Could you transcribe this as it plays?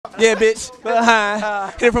Yeah, bitch.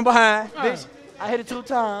 Behind. Hit it from behind. Bitch, I hit it 2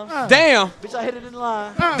 times. Damn. Bitch, I hit it in the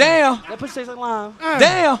line. Damn. That pussy tastes like lime.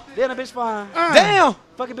 Damn. Then the bitch fine. Damn.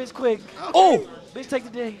 Fucking bitch quick. Oh. Bitch, take the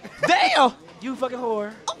dick. Damn. You fucking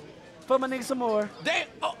whore. Fuck my nigga some more. Damn.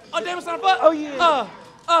 Oh, damn, it's not a fuck. Oh, yeah.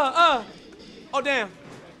 Oh, damn.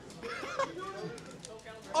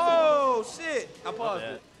 Oh, shit. I paused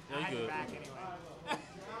it. Yeah, you good.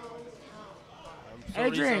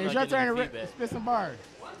 Adrian, it's your turn to spit some bars.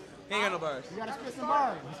 He ain't got no bars. You gotta spit some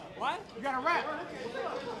bars. What? You gotta rap.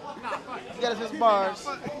 You gotta spit some bars.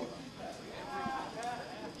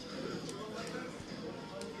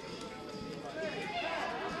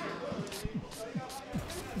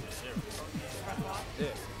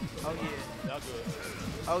 Oh yeah.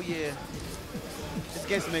 Oh yeah. This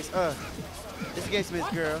against mix. This against mix,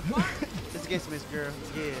 girl. This against mix, girl.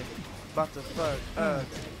 Yeah. About to fuck.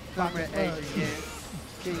 Comrade Adrian.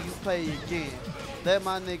 Can you play again? Let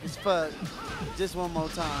my niggas fuck. Just one more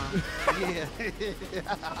time. Yeah.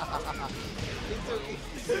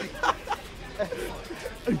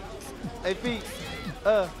 Hey, feet.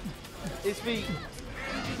 It's feet.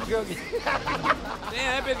 Girl, Damn,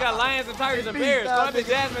 that bitch got lions and tigers and bears. So that bitch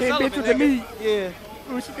Jasmine It Sullivan. bit to the meat. yeah.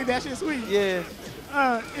 Ooh, she think that shit sweet. Yeah.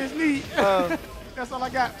 It's neat. That's all I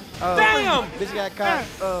got. Damn. Bitch got caught.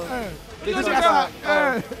 Bitch Look got at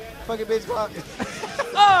caught. Fucking bitch caught.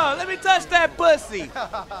 Oh, let me touch that pussy.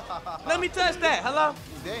 Let me touch that. Hello?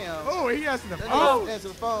 Damn. Oh, he answered the That phone. nigga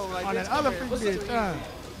answered the phone like On bitch, that other come freak here. bitch.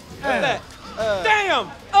 What's that?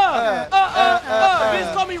 Damn.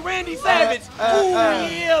 Bitch, call me Randy Savage. Ooh,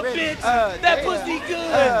 yeah, bitch. That damn. pussy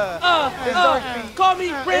good. Call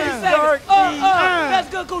me Randy Savage. That's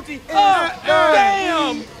good, coochie.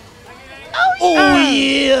 Damn. Oh,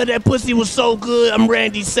 yeah, that pussy was so good. I'm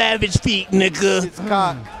Randy Savage feet, nigga. It's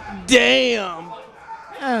cock. Damn.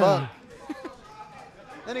 Fuck.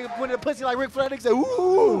 That nigga pointed a pussy like Ric Flair. That nigga said,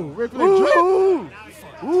 ooh. Rick Flair drip.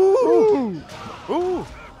 Ooh. Ooh.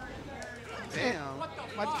 Damn.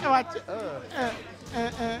 Watch it.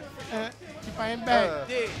 Keep fighting back.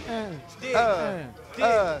 Dick. Dick.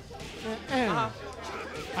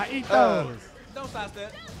 I eat those. Don't stop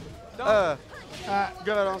that. Don't.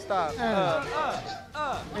 Girl, don't stop.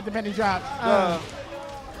 Make the penny drop.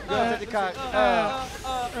 Girl, take the cock.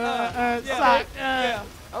 Sock.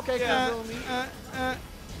 Okay, come me.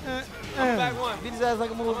 I'm back one. Beat his ass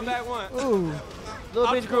like a movie. I'm back one. Ooh.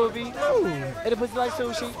 Little bitch groovy. Ooh. And the pussy like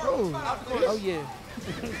sushi. Ooh. Oh, yeah.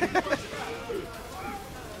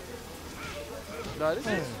 No, this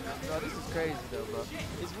is crazy, though, bro.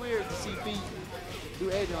 It's weird to see feet do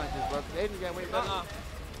Adrian like this, bro. Because Adrian got way better.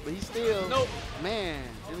 But he's still, man,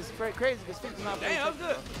 it was crazy because feet's not Damn, that was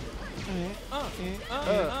good.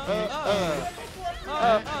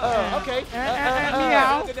 Okay.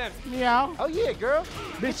 Meow. Meow. Oh, yeah, girl.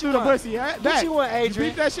 Bitch, shoot a pussy. What you want, Adrian?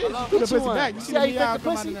 Beat that shit. Shoot the What pussy you want? back. You You see how he meow flicked the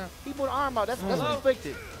come out of pussy? there. He put an arm out. That's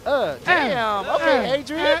respected. Damn. Okay,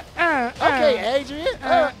 Adrian. Okay, Adrian. She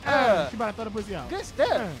about to throw the pussy out. Good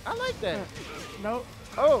step. I like that. No.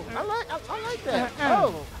 Oh, I like that.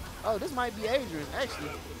 Oh, this might be Adrian,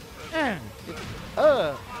 actually.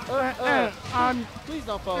 Please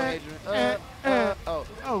don't fold, Adrian. Oh,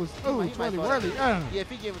 He might twirly fold. whirly. Yeah, if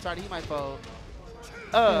he get retarded, he might fold.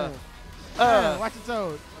 Watch your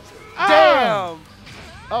toes. Damn.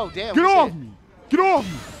 Oh, damn. Get what off shit? me. Get off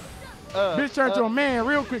me. Bitch turned to a man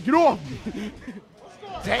real quick. Get off me.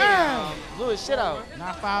 Damn. Blew his shit out.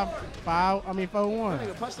 Not 4-1. That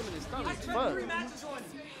nigga punched him in his stomach. Fuck. 3 matches on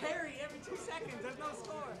Harry every 2 seconds. There's no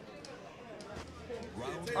score.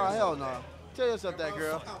 Oh, hell no. Tell yourself that,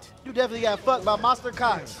 girl. You definitely got fucked by Monster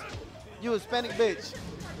Cox. You Hispanic bitch.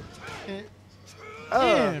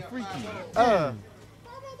 Yeah, freaky. Oh,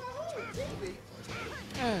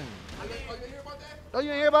 you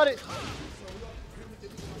didn't hear about it?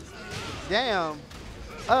 Damn.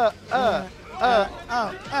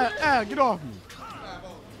 Get off me.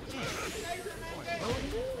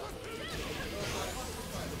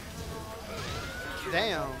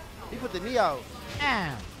 Damn. He put the knee out.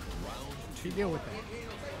 She deal with that.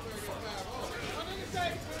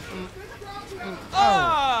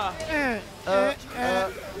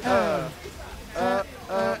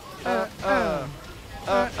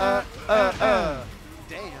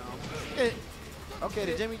 Damn. Okay,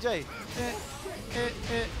 the Jimmy J.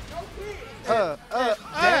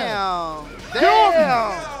 Damn. Get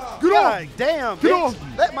off me. Damn, Get bitch. off me.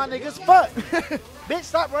 Let my niggas fuck. Bitch,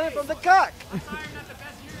 stop running from the cock.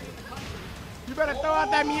 You better throw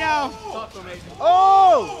out that meow.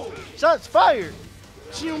 Oh, shots fired.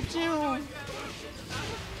 Chum chum.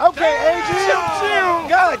 Okay, Adrian.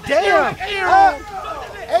 God damn.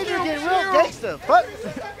 Adrian getting real gangster. Fuck.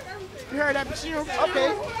 You heard that? Okay.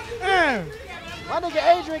 My nigga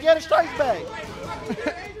Adrian got a strikes back.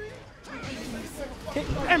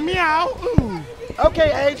 And meow. Ooh.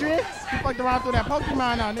 Okay, Adrian. You fucked around through that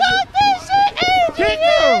Pokemon now, nigga. Fuck this shit, Kick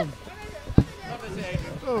Adrian. him.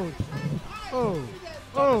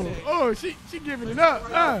 Oh, she giving it up.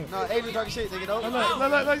 No, Adrian talking shit, nigga. Nope.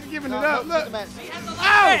 Look, she giving it up. Look.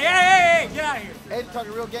 Hey, get out of here. Adrian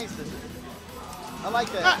talking real gangster. I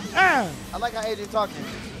like that. I like how Adrian talking.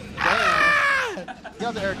 Damn. Get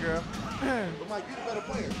out the air, girl. Mike, you the better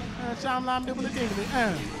player. Shyamalan double diggly.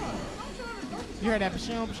 You heard that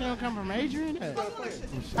Pashon come from Adrian? You better player.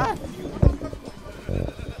 Ah.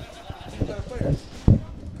 You better player.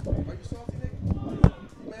 Are you salty, nigga?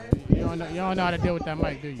 Man. You don't know how to deal with that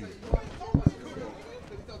mic, do you?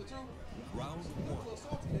 Round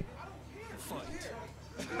one.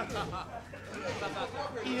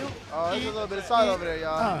 Oh, there's a little bit of side over there,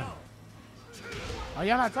 y'all. Are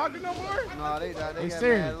y'all not talking no more? No, they not. They got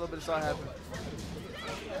serious. mad. A little bit of side happened.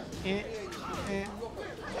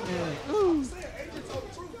 Ooh.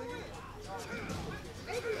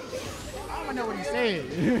 I don't know what he said.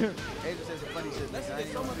 Adrian said some funny shit. Nigga. I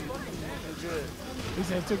ain't gonna repeat it. Too good. He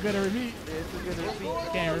said it's too good to repeat. Yeah, it's too good to repeat.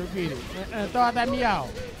 Can't repeat it. Throw out that meow.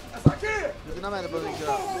 Listen, I'm at the building shut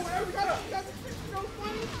up.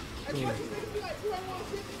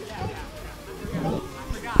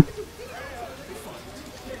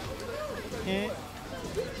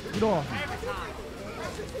 Get off.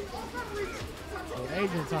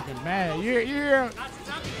 Adrian talking mad. You hear?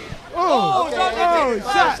 Oh, Okay,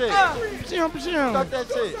 shot. Stop Pashon. that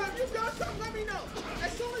shit.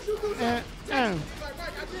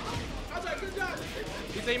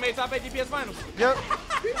 You say you made top 8 GPS finals. Yep.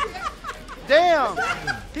 Damn.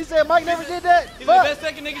 He said Mike never did that. He's the Fuck. best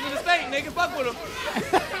second niggas in the state, nigga. Fuck with him.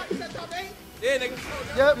 Yeah, nigga.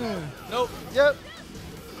 Yep. Nope. Yep.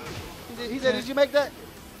 He said, did you make that?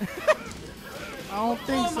 I don't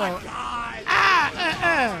think so.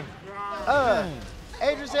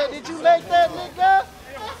 Adrian said, did you make that, nigga?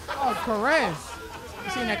 Oh, caress.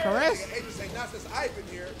 You seen that caress? Adrian say not since I've been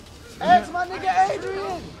here. Ask my nigga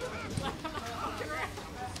Adrian.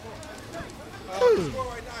 The score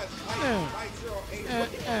right now is Mike 0-8. I'm trying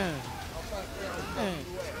to figure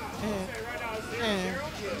out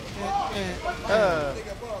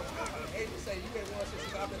nigga above. Adrian say you ain't won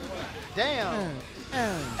since I've been running. Damn.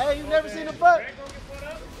 Hey, you never seen him fuck?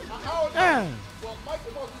 Well, Mike is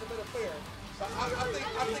supposed to be the better player. So I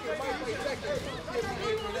think if Mike plays second, he'll be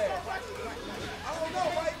Adrian there. I don't know,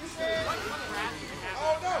 Mike. You said. I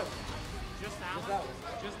don't know. Just now.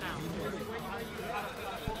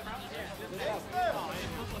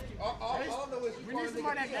 All I know is We need some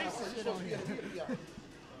more of that gangster shit on here.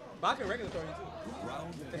 But I can regulatory too.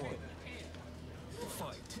 Round one.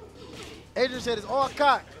 Fight. Adrian said it's all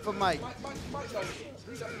cock for Mike. Mike knows.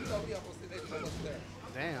 He knows me. I'm supposed to say Adrian there.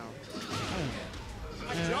 Damn.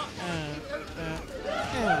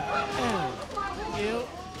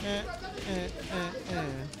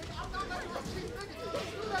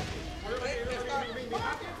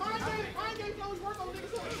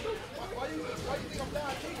 Why you think I'm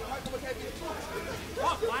down here? Mike come at me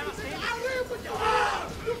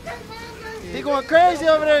too. He going crazy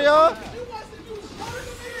over there, y'all.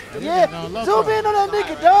 Yeah, zoom in on that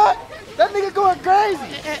nigga, dog. That nigga going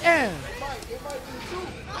crazy.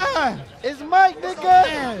 It's Mike, nigga.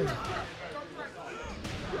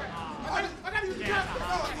 I'm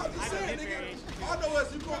just saying, nigga. All I know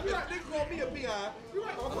is you call me, nigga call me a peon.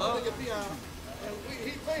 I'm a nigga peon. And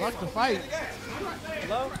he playing. Fuck the fight.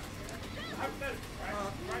 Hello?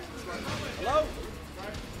 Hello?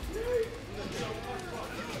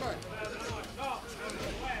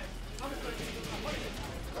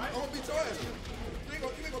 I'm gonna beat your ass. You ain't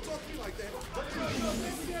gonna talk to me like that.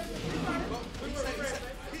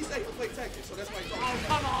 He said he can play Texas, so that's why he's talking. Oh,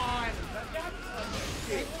 come on.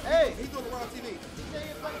 Hey. He's doing it on TV.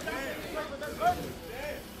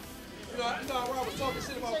 You know how Rob was talking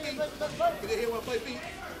shit about feet, but then he want to play feet.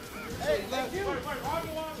 So he left. He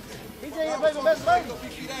said he play the best Rob buddy. was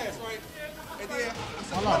beat feet ass, right? And then I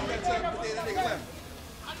said, Hold on. that time, but then that nigga left.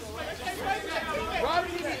 Robbie,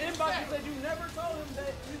 he inboxed and said you never told him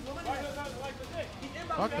that he's willing to. He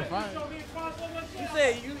inboxed Fuck the fight. He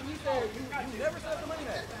said you never said the money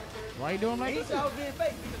back. Why you doing like He this? said I was being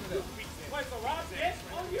fake. Wait, so Rob said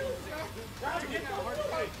on you? Rob did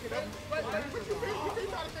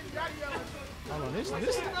Hold on,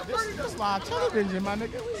 this live television, my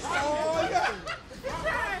nigga. Oh, yeah.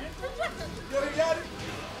 You hear that?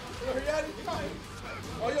 You hear that?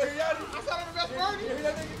 Oh, you hear that? I said I'm the best friend. You hear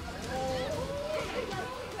that nigga?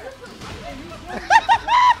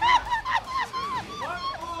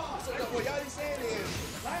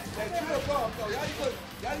 So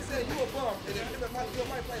y'all said you a bum, and then him and Mike, you and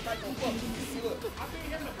Mike play Mike on fuck. See, look.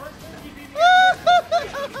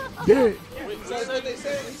 Dude. So that's what they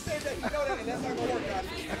said. He said that he know that, and that's not gonna work out.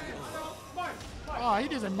 Oh, he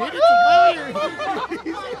just admitted to failure.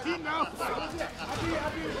 He knows.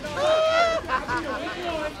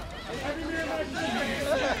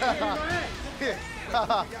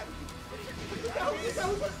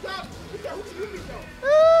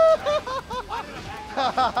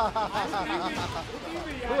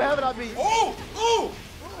 Who haven't I beat? Ooh! Ooh!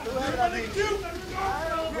 Who haven't I beat? Who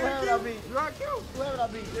haven't I beat? Who haven't I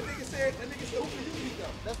beat? That nigga said, who can you beat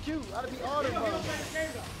though? That's cute. I'd beat all them bums.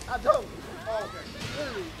 I don't. Oh, okay.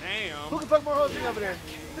 Literally. Damn. Who can fuck more hoes than me over there?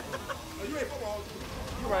 Oh, you ain't football.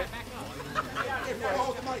 You right. You ain't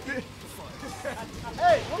football to Mike.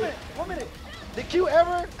 Hey, 1 minute. Did Q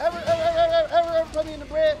ever play me in the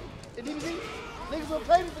bread in DBZ? Niggas wouldn't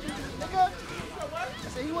play me for DBZ, nigga. I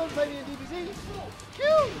said he wouldn't play me in DBZ. Q.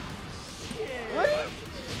 What?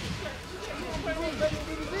 He wouldn't play me in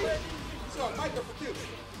DBZ? So Mike or for Q?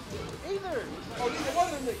 Either. Oh, neither one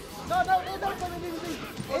of them niggas. No, they never play me in DBZ.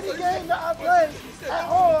 Any game that I play at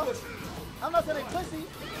all, I'm not saying they pussy,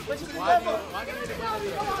 but you can never.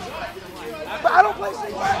 But I don't play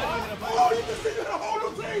street fighter. Oh, you just said you got a whole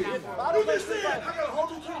new team. You just said I got a whole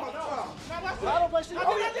new team on the top. I don't play street fighter.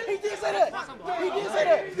 Oh, yeah, he did say that. He did say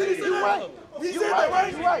that. You're right. He said that,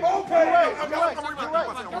 right? You're right. Okay. You're right. You're right.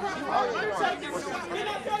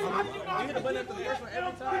 You hit the button after the first one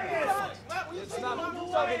every time.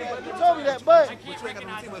 You told me that, but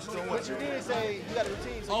you did say you got a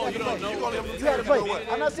routine. So you don't know. You had to play.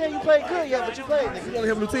 I'm not saying you played good yet, but you played. You only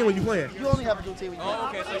have a new team when you playing. You only have a routine when you play. Oh,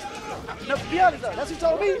 okay. No, be honest though, that's what you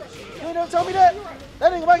told me. You ain't never told me that.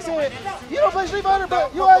 That nigga Mike said, you don't play Street Fighter,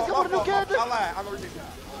 but you always come with a new character. I lied. I'm gonna remix it.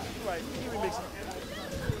 You're right, he remixed it.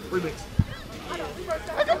 Remix.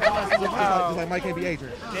 Just like Mike can't be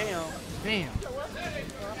Adrian. Damn. Damn.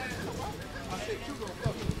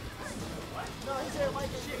 No, he said Mike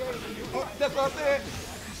can't be Adrian. Oh, that's what I said.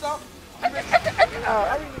 You saw? Mike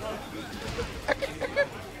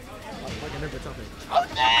can never tell me.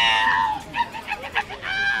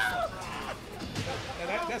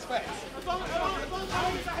 That's facts.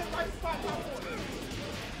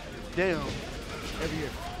 Damn. Every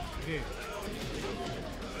year. Yeah.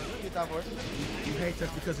 Get that for it. You hate us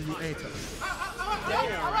because you ain't us.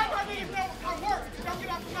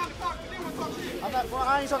 I'm not, well,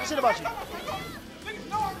 I ain't talking shit about you.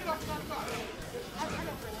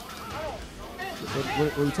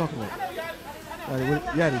 What are you talking about? I'm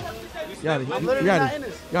literally not in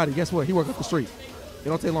this. Yachty, guess what? He work up the street. It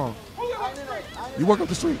don't take long. You work up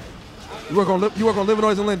the street. You work on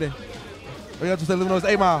Illinois and Linden. Or you have to say Illinois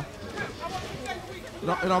 8 Mile. It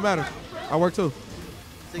don't matter. I work too.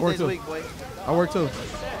 6 days a week, boy. I work too.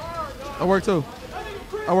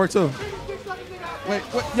 Wait,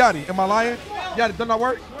 what? Yachty, am I lying? Yachty, don't I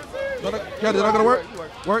work? Yachty, did I go to work?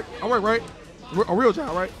 Work? I work, right? A real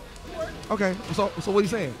job, right? Okay, so what are you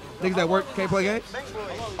saying? Niggas that work can't play games?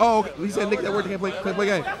 Oh, okay. He said niggas that work can't play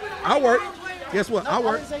games. I work. Guess what? I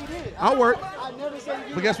work. I work. I never said you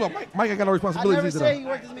did. But guess what? Mike ain't got no responsibilities either. I never said he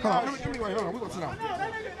worked as many Hold on, hours. let me wait. Hold on, we gonna sit down. I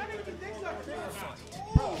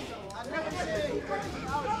never said he worked as many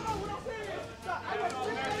hours.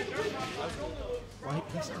 Well,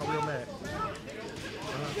 he sound real mad.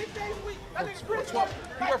 He worked from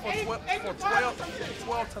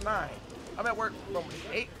 12 to 9. I'm at work from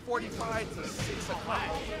 8:45 to 6 o'clock.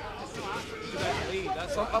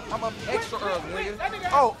 So I'm up extra early, nigga.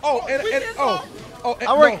 I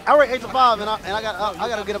work 8 to 5, and I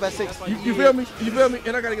gotta get up at 6. You feel me?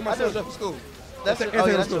 And I gotta get my son up for school. That's it. And Oh,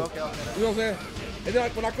 take yeah, him that's to it. school. Okay. You know what I'm saying? And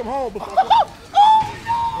then when I come home, before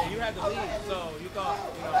Yeah, you had to leave, so you thought,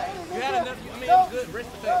 you had enough. I mean, it was good risk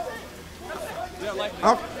to take. Yeah, like I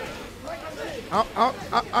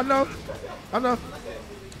know.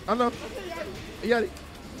 Yeah,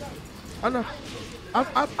 I know.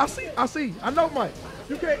 I see. I know Mike.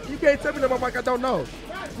 You can't tell me that about Mike I don't know.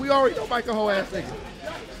 We already know Mike a whole ass nigga.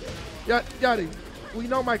 Yachty, we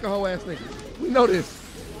know Mike a whole ass nigga. We know this.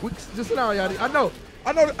 Just sit down, Yachty. I know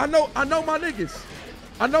my niggas.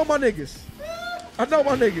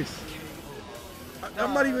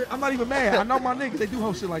 I'm not even mad. I know my niggas. They do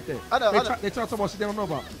whole shit like that. I know. They try to talk about shit they don't know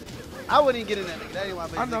about. I wouldn't even get in that nigga. That ain't my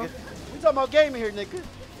business. I know. Nigga. We talking about gaming here, nigga.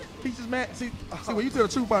 He's just mad. See, when you tell the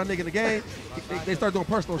truth about a nigga in the game, they start doing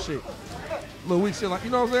personal shit. Little weak shit like,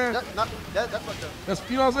 you know what I'm saying? That's fucked up. That's,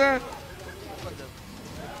 you know what I'm saying?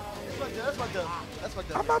 That's fucked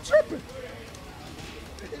up. I'm not tripping.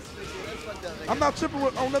 That's fucked up, nigga. I'm not tripping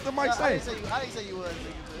on nothing Mike I say. didn't say you was,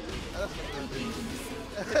 nigga. That's fucked up.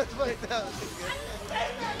 That's fucked up, nigga.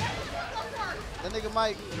 That nigga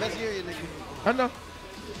Mike, best year, you nigga. I know.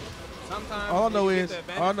 Sometimes All I know you get is- the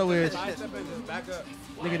advantage all I know of is- sidestep and just back up.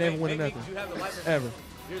 Nigga never winning Maybe nothing. you have the license. Ever.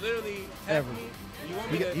 You're literally Ever. hefty. You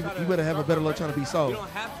want me to try You to better have a start better from luck trying to be sold. You don't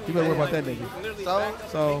have to. You better worry about Like, that you nigga. can literally So- back up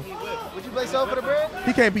and So- make me whip. Would you play soul for the bread?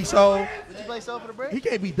 He can't be sold. Would you play soul for the bread? He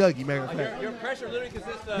can't be Dougie, matter of Like fact. your pressure literally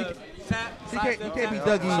consists of tap, He can't be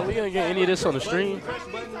sidestep, Dougie. So we gonna get any of this on the stream? press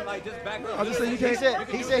button, like just back up. I just say you He can't.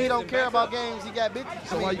 said he don't care about games. He got bitches.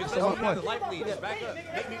 So why you? So Just why? the light bleed, just back up.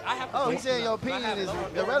 Make me, I have to Oh, do he it. saying your opinion is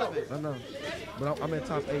irrelevant. I know, but I'm in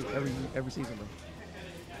top 8 every season though.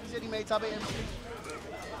 He said he made top 8 MVP.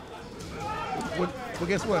 Well,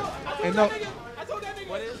 guess what? And no,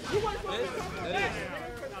 What is?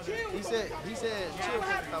 He said chill for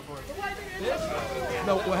the top 4.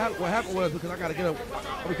 no. What happened was because I gotta get up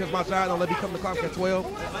because my job don't let me come to clock at 12.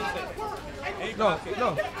 No.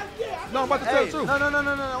 I'm about to tell Hey, the truth. no,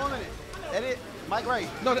 1 minute. That it, Mike right.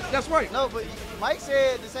 No, that's right. No, but Mike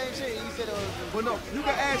said the same shit. He said it was. Well, no, you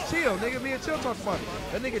can ask Chill, nigga. Me and Chill talked about it.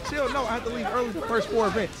 That nigga Chill, no, I have to leave early the first 4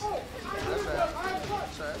 events. That's right.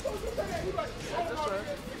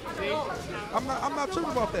 I'm not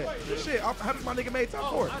tripping about that. Shit, I'm happy my nigga made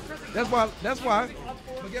top 4. That's why.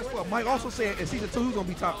 But guess what? Mike also said in season 2 he's gonna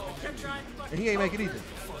be top, and he ain't make it either.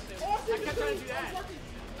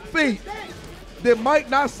 B, did Mike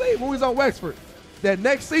not say when we was on Wexford that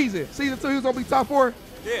next season 2 he was gonna be top 4?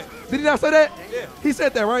 Yeah. Did he not say that? Yeah. He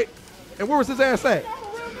said that, right? And where was his ass at?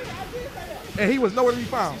 And he was nowhere to be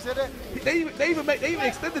found. You said that? They even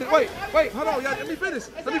extended it. Wait, hold on, y'all. Let me finish.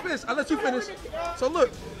 I let you finish. So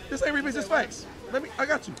look, this ain't revision facts. I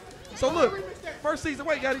got you. So look, first season.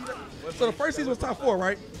 Wait, so the first season was top 4,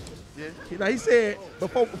 right? Yeah. Now he said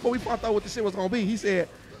before we found out what the shit was gonna be, he said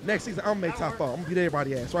next season I'm gonna make top 4. I'm gonna beat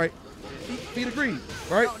everybody ass, right? He agreed,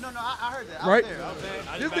 right? No, I heard that. Right? I was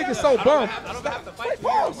there. This nigga's so bummed. I don't have to fight you.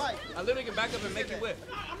 Pause. I literally can back up and make you whip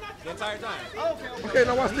the entire time. Okay,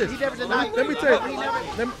 now watch this. He never denied. Let me tell He you.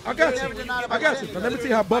 never. I got never you. denied I got about you. Now let me tell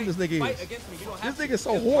you how bummed this nigga Fight is. against me. You don't This have to. nigga is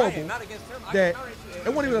so Just horrible fight, not against him. I that can counter you.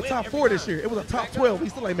 it wasn't even a top 4 this year. It was a top 12. He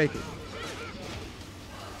still ain't make it.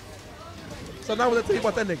 So now what I tell you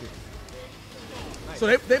about that nigga? So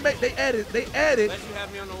they added Let you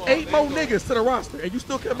have me on the wall. 8 more There you go. niggas to the roster, and you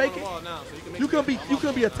still couldn't make On the it. wall now, so you can make You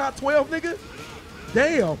couldn't be a top 12 nigga.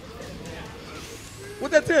 Damn. What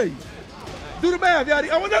that tell you? Do the math, Yachty.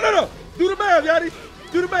 Oh no. Do the math, Yachty.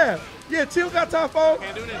 Do the math. Yeah, Chill got top 4.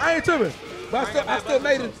 Can't do this. I ain't tripping, but I still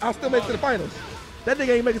made it. I still made it to the finals. That nigga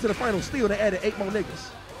ain't make it to the finals. Still, they added 8 more niggas.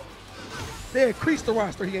 They increased the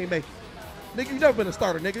roster. He ain't make it. Nigga, you never been a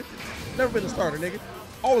starter, nigga. Never been a starter, nigga.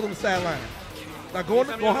 Always on the sideline. Now go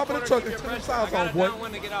hop in the truck and turn the sides on, boy,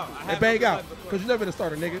 and bang out, cause you never been a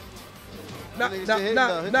starter, nigga.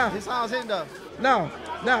 His sounds hitting though. Now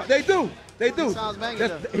they do. He sounds banging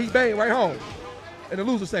though. He bang right home in the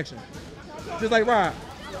loser section, just like Rob.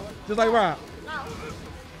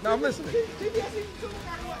 Now I'm listening.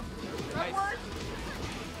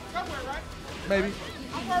 Maybe.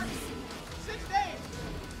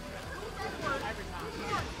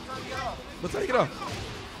 But take it off.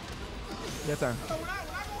 That time.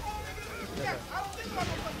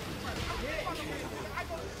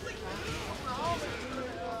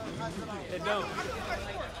 It don't.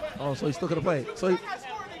 Oh, so he still could have played. So he,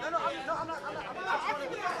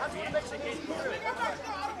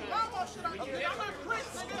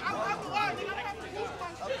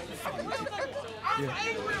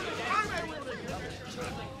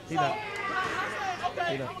 he not.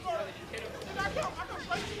 He not.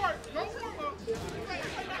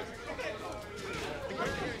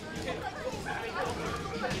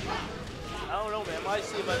 I don't know, man. I might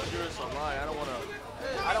see if I can do this online. I don't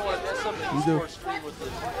want to mess up the You do. esports stream with this.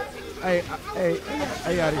 Hey,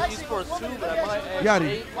 Yachty. Esports too, but I might ask Yachty.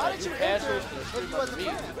 Nate, Why did you assholes enter to if stream you up wasn't me.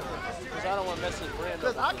 playing? Because I don't want to mess his brand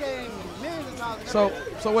Because up. I came millions of times.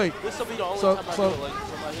 So wait. This will be the only So- time I so- do it. Like,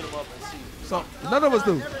 somebody hit him up and see. So none of us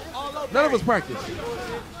do. None of us practice.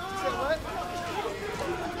 What?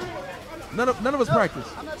 None of us practice.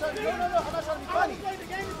 I'm not trying to. No. I'm not trying to be funny.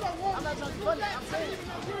 I'm not trying to be funny.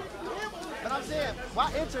 I'm saying,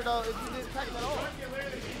 why enter though if you didn't practice at all?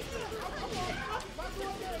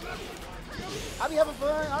 I be having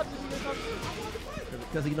fun. I'll just be talking.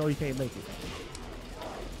 Because he know he can't make it.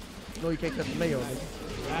 You know he can't cut the mayo,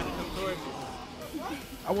 nigga.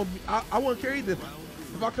 I wouldn't care either.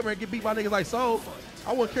 If I come here and get beat by niggas like Soul,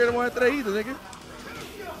 I wouldn't carry them on after that either, nigga.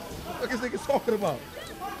 What this nigga's talking about?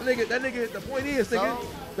 That nigga, the point is, nigga,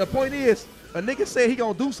 the point is, a nigga said he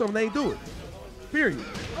gonna do something, they ain't do it. Period.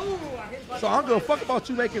 So I don't give a fuck about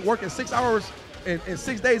you working 6 hours in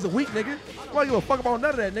 6 days a week, nigga. I don't give a fuck about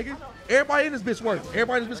none of that, nigga. Everybody in this bitch work.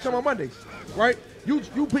 Everybody in this bitch come on Mondays, right? You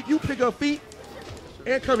pick up feet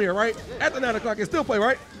and come here, right? After 9 o'clock and still play,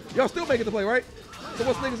 right? Y'all still make it to play, right? So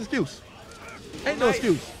what's niggas' excuse? Ain't no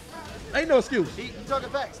excuse. Ain't no excuse. He talking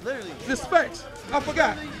facts, literally. This facts. I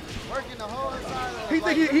forgot. Working the whole entire. He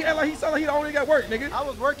think he act like he sound like he only got work, nigga. I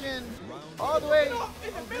was working all the way. In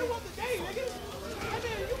the middle of the day, nigga. And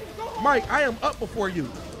then you can go home. Mike, I am up before you.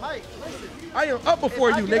 Mike, listen. I am up before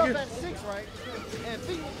you, if I nigga. get up at 6, right? And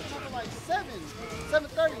feet was something like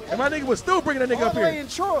 7:30. And my nigga was still bringing that nigga all up the way here. in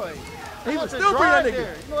Troy. He I was had to still bringing that drive nigga.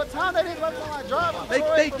 there. You know what time that is? By the time I drive from They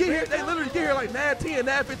Troy get for here, they Bridgetown? literally get here like 9:10,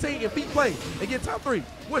 9:15, and feet play. They get top 3.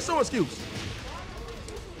 What's your excuse?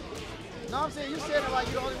 No, I'm saying you said it like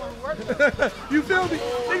you're the only one who works. You feel me?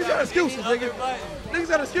 Niggas got excuses, nigga. Niggas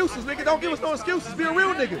got excuses, nigga. Don't give us no excuses. Be a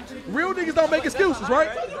real nigga. Real niggas don't make excuses, right?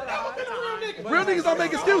 Real niggas don't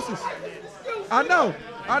make excuses. I know.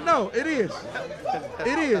 It is.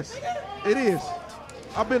 It is. It is.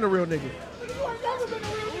 I've been a real nigga.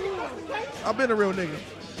 I've been a real nigga.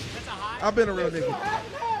 I've been a real nigga.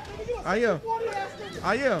 I am.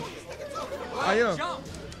 I am. I am.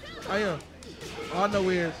 I am. All I know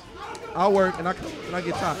is I work and I come and I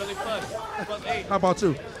get top. How about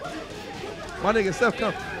you? My nigga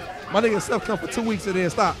Steph come for 2 weeks and then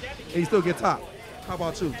stop, and he still get top. How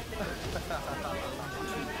about you?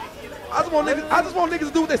 I just want niggas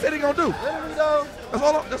to do what they say they gonna do. Literally though.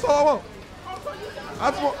 That's all I want.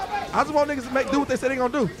 I just want niggas to do what they say they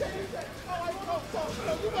gonna do.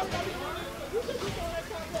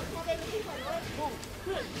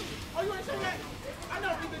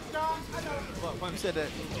 You said that.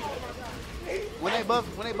 When they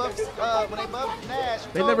buffed Nash,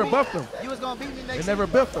 you They told never me buffed him. You was gonna beat me next. They never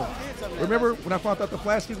season. buffed him. You did tell me that Remember last when I found out the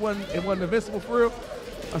flash kick wasn't invincible for real?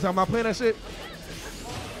 I said I'm not playing that shit.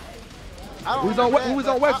 I don't We was on remember we was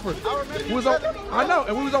that, on but Wexford. I remember We you was on. telling me, I know,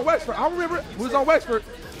 and we was on Wexford. I remember we was on Wexford,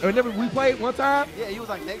 and then we played one time, Yeah, he was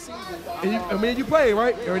like next season. and me and you played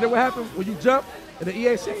right. And then what happened when you jumped and the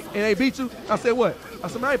EA shit and they beat you? I said what? I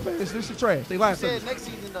said man, I ain't playing this. This shit trash. They lied to me. said next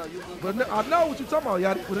season though. You But I know what you talking about,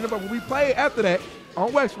 y'all. But when we played after that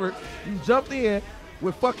on Wexford, you jumped in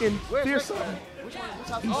with fucking fierce something. Which house?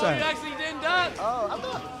 East Oh, you side, actually didn't duck? Oh, I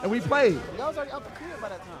thought and we played. y'all was already out the crib by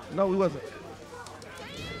that time. No, we wasn't.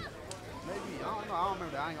 Maybe. I don't know. I don't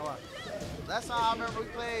remember. I ain't gonna lie. Last time I remember we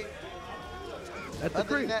played. At the Other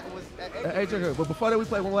than crib. that was at At AJ. But before that, we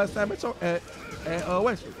played one last time at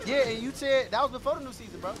Wexford. Yeah, and you said that was before the new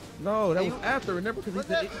season, bro. No, that And was you- after. Remember? Because Was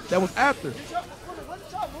that- that was after. What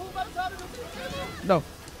did y'all move by the time the new season came out? No,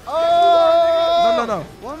 Oh! No.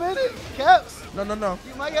 1 minute, Caps. no.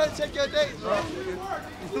 You might gotta check your dates, bro.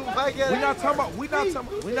 You might gotta. We not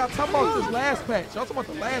talking about this last patch. Y'all talking about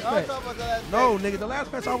the last I'm patch. talking about the last No, nigga, the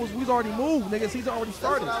last patch we was already moved, nigga. Season already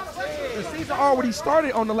started. That's what I'm saying. The season already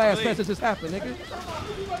started on the last patch that just happened, nigga.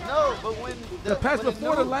 No, but when The patch when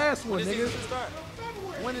before the last one, When did nigga. season start?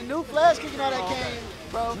 when the new Flash kicking out that came,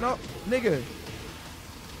 bro. No, nigga.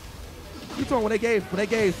 You talking when they gave when they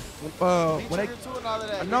Trigger 2 and all of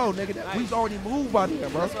that. no, nigga, that we was already moved by them,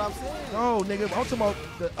 bro. That's what I'm saying. No, nigga, I'm talking about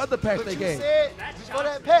the other patch But they you gave. said before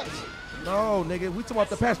that patch. No, nigga, we talking about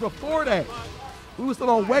the patch before that. We was still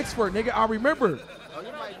on Wexford, nigga. I remember. Oh,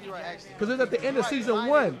 you might be right, actually. Because it was at the end of season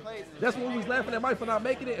 1. That's when we was laughing at Mike for not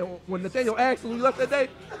making it. And when Nathaniel asked when we left that day,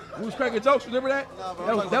 we was cracking jokes. Remember that? No, bro,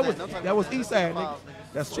 that I'm was talking that about was that. I'm talking that was about east that. side, nigga.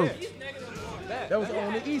 That's true. That was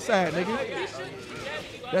on the east side, nigga.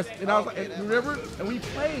 That's and I was like, and remember? And we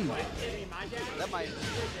played. That might.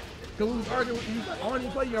 Cause we was arguing. I don't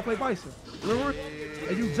even play. You gotta play Bison. Remember?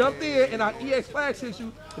 And you jumped in, and our EX flag hit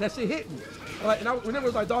you, and that shit hit me. And I remember it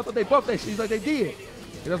was like, dog, thought they buffed that shit. He's like, they did.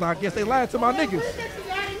 And I was like, I guess they lied to my niggas.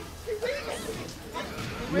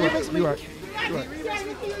 You right. You right. You right.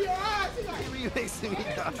 He remixing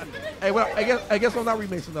me, dog. Hey, well, I guess I'm not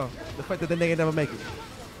remixing though. The fact that the nigga never make it.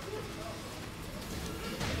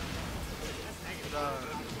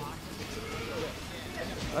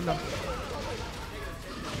 I know.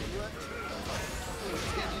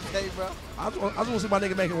 Hey, bro. I just want to see my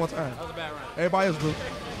nigga make it one time. That was a bad round. Everybody else do.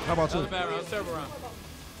 How about That you? was a bad round. It was a terrible round.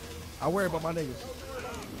 I worry about my niggas.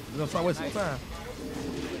 You know, start wasting time.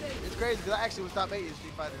 It's crazy because I actually was top 8 in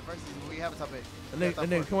Street Fighter the first season. We have a top 8. And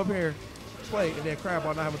then come up here, play, and then cry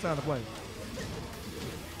about not having time to play.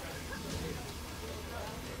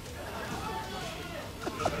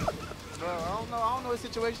 Bro, I don't know his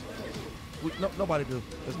situation. Nobody do.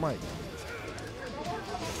 It's Mike.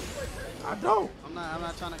 I don't. I'm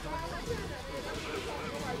not trying to come.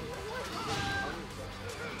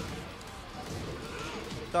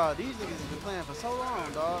 Dog, these niggas have been playing for so long,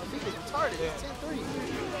 dog. Niggas retarded. It's 10-3.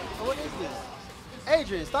 So what is this?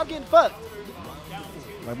 Adrian, stop getting fucked.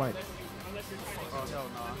 Like Mike. Oh, hell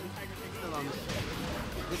no. Still on this.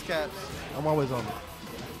 This caps. I'm always on it.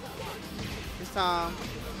 This time.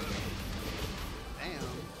 Damn.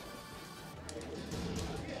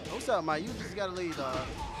 What's up, Mike? You just gotta leave, dog.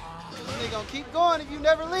 This nigga gonna keep going if you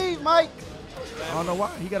never leave, Mike. I don't know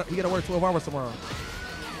why. He gotta work 12 hours tomorrow.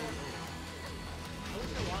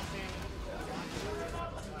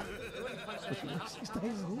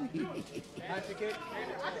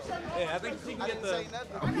 Yeah, I think she can I get didn't the. say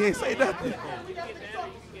nothing. He ain't say nothing.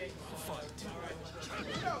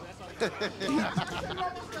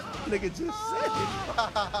 Nigga just said it.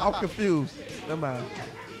 I'm confused. Never mind.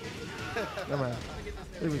 Never mind.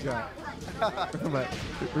 Remix guy. Never mind.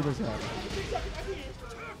 Remix guy.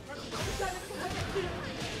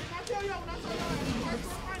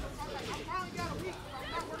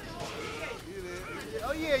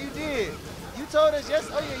 Oh yeah, you did. You told us yes.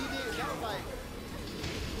 Oh yeah, you did. That was like,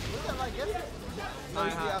 was that like yesterday? No, you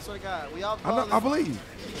did. I swear to God, we all. I believe.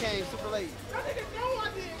 He came super late. That nigga know I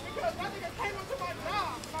did because that nigga came up to my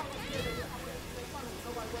job.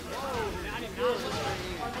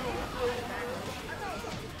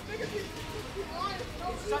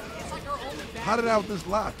 How did I have this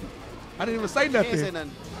lie? I didn't even say He ain't nothing. say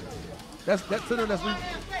nothing. That's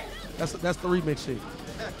the remix shit.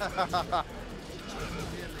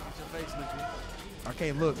 I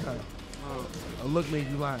can't look, huh? A look means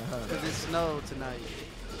you lying, huh? Cause it snowed tonight.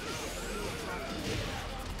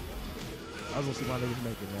 I was gonna see my niggas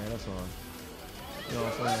make it, man. That's all. You know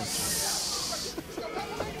what I'm saying?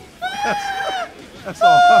 That's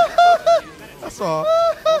all. That's all.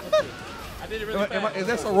 I did it really fast. Is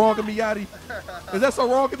that so wrong of me, Yachty? Is that so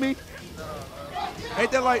wrong of me?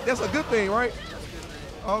 Ain't that like, that's a good thing, right?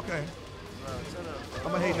 Okay.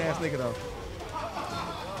 I'm a hating ass nigga though.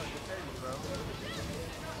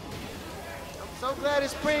 I'm so glad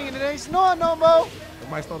it's spring and it ain't snowing no more. It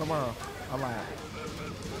might snow tomorrow. I lied.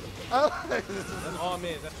 That's all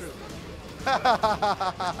men. That's true.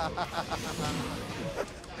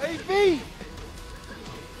 Hey, V.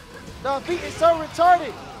 No, V is so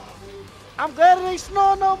retarded. I'm glad it ain't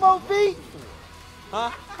snowing no more, V.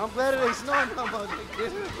 Huh? I'm glad it ain't snowing no more,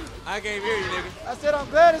 nigga. I can't hear you, nigga. I said I'm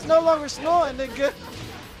glad it's no longer snowing, nigga.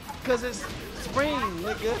 Cause it's spring,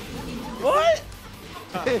 nigga. What?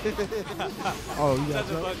 Oh, you Shut got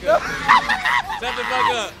the jump? fuck up. Shut the fuck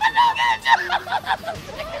up.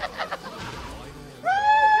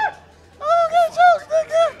 Oh, get jokes,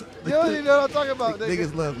 nigga. You don't even know what I'm talking about, nigga.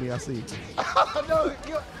 Niggas love me, I see. No,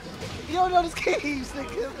 you don't know the schemes,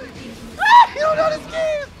 nigga. You don't know the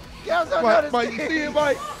schemes. Y'all don't know the Mike, you schemes. see it,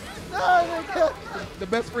 Mike? No, nigga. The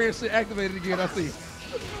best friend shit activated again, I see.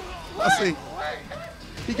 I see.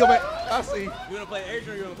 He go back, I see. You wanna play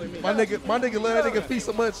Adrian or you wanna play me? My nigga love that nigga feet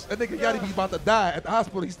so much, that nigga gotta be about to die at the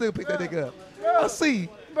hospital, he still pick that nigga up. I see.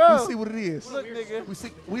 Bro. We see what it is. Look,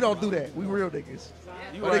 nigga. We don't do that. We real niggas.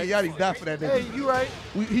 You My right. nigga Yachty died for that nigga. Hey, you right.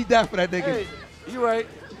 He died for that nigga. Hey, you right.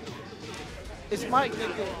 It's Mike,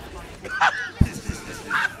 nigga.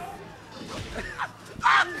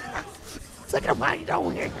 Look at Mike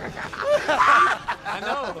doing it. I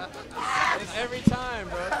know. It's every time,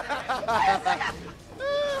 bro.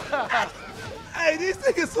 Hey, these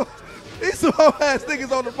some hoe ass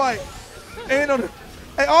niggas on the mic.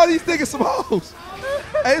 Hey, all these niggas some hoes.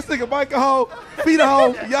 Hey, this nigga Mike a hoe, Feet a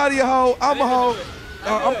hoe, Yachty a hoe, I'm a hoe.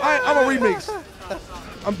 I'm a remix.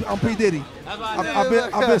 I'm P. Diddy. That's why I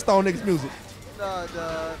said. I've been stealing niggas' music. Nah,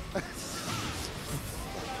 dog.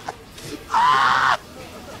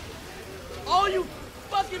 Oh, you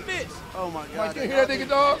fucking bitch. Oh my God. Mike, you hear that nigga,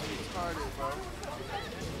 dog? Retarded, bro.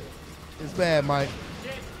 It's bad, Mike.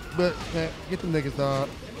 But, man, get them niggas, dog.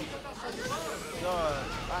 Dog,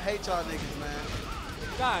 I hate y'all niggas, man.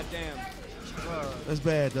 God damn. That's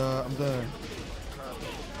bad, dog. I'm done.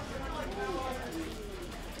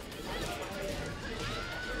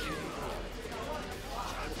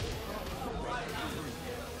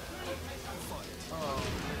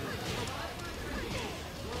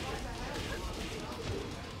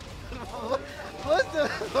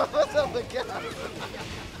 What's up with God?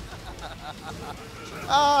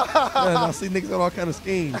 Man, I see niggas on all kind of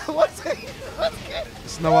schemes. What's it?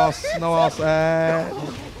 Snow outside.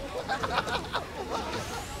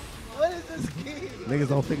 What is this scheme? Niggas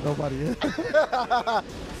don't pick nobody up.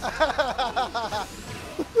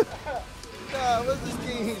 Nah, what's the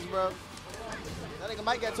schemes, bro? That nigga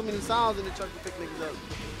Mike got too many sounds in the truck to pick niggas up.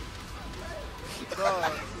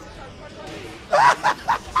 Dog.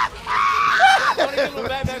 Don't even look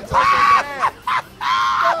back that bad.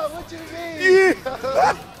 Dog, what you mean? Yeah.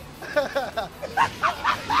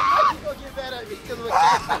 You gonna get mad at me because of what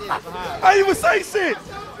Cash did. I ain't even say shit.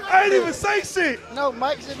 I ain't even say shit. No,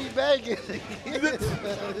 Mike should be begging. What's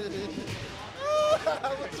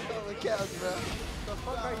wrong with couch, bro? The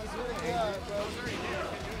fuck are you doing, God, bro?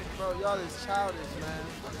 Bro, y'all is childish, man.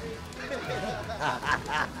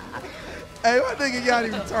 Hey, my nigga got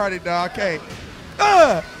him retarded, dog. Okay.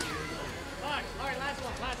 All right, last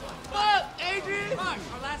one. Fuck, Adrian. Fuck,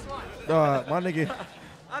 our last one. Dog, my nigga.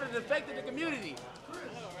 I done affected the community.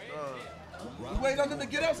 We waiting on them to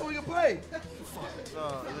get up so we can play.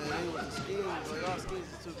 Man, with the skins, bro. Y'all skins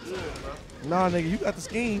is too good, bro. Nah, nigga, you got the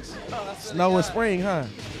schemes. Snow and spring, huh?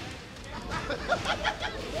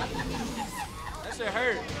 That shit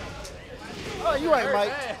hurt. Oh, you ain't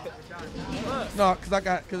Mike. No, cause I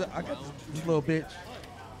got this little bitch.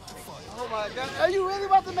 Oh my God. Are you really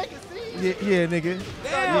about to make a scene? Yeah, nigga.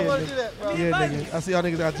 Damn, I want to do that, bro. Yeah, nigga. I see y'all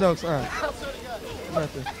niggas got jokes, huh?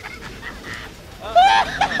 Nothing.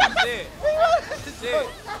 Shit.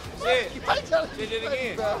 Shit it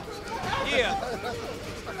again. Yeah.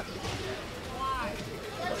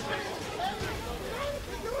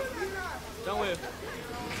 Don't whip.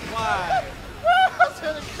 Why? I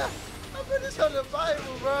put this on the Bible,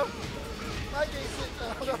 bro. I can't sit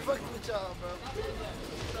down. I'm not fucking with y'all, bro.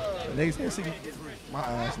 Niggas can't see my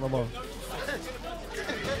ass no more. He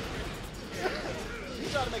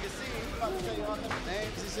trying to make a scene. He about to tell you all kinds of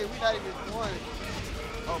names. He said we not even one.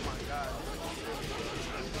 Oh my God.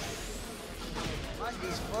 Mike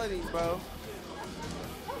is funny, bro.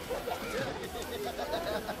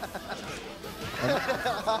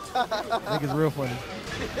 Niggas real funny.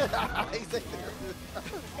 He said-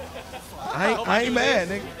 I ain't mad,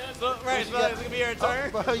 nigga. So, right, so it's gonna be your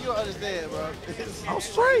turn. Bro, you don't understand, bro. I'm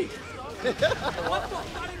straight. Oh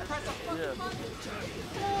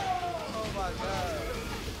my God.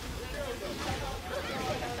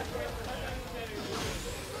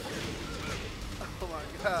 Oh my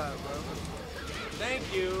God, bro.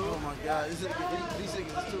 Thank you. Oh my God. These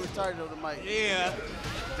niggas is too retarded on the mic. Yeah.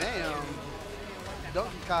 Damn.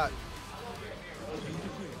 Donkey cock.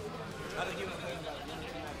 How did you?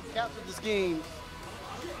 Captured the scheme.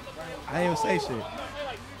 I ain't even say shit.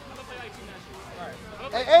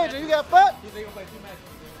 Hey, Adrian, you got fucked?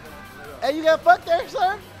 Hey, you got fucked there,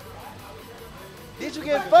 sir? Did you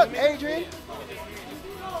get fucked, Adrian?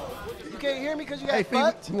 You can't hear me because you got Hey,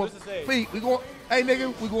 fucked? Feet, we going. Hey,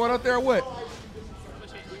 nigga, we going up there or what?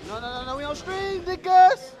 No, we on stream,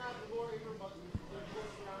 niggas.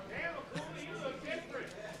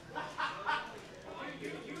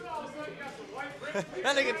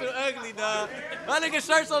 That nigga too ugly, dog. That nigga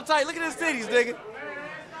shirt so tight. Look at his titties, nigga.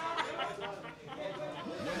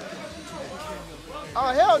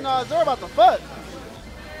 Oh, hell no, Zor about to fuck.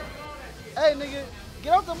 Hey, nigga,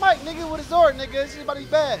 get off the mic, nigga, with a Zor, nigga. This shit about to be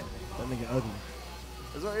bad. That nigga ugly.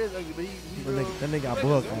 Zor is ugly, but he That real. nigga got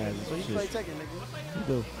bug eyes So and he play shit. Tekken, nigga. He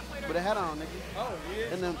do. With a hat on, nigga. Oh,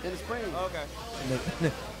 yeah. In the spring. Okay.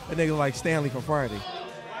 That nigga like Stanley from Friday.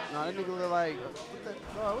 No, that nigga look like,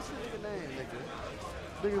 what's the nigga name, nigga?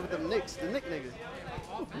 Nigga with them Knicks, the Nick nigga.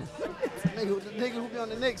 nigga who be on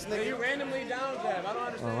the Knicks, So you nigga. randomly down jab. I don't Oh,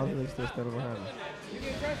 understand. I think still standing behind me. You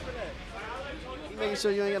get crushed for that. He making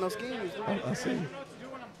sure you ain't got no schemes, bro. I see.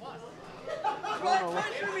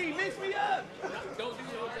 Pressure me. Mix me up. Don't do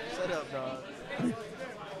that. Shut up, dog.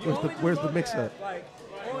 Where's the mix up? Like,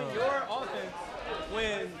 on your offense,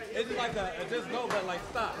 when it's just like a just go, but like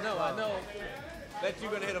stop. No, I know that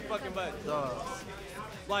you're going to hit a fucking button. Dog.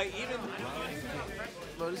 Like, even...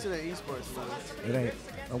 Bro, this shit ain't esports, man. It ain't.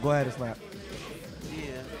 I'm glad it's not.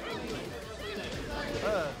 Yeah.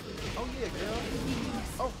 Oh yeah, girl.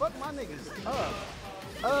 Oh, fuck my niggas.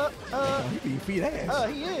 He be feet ass.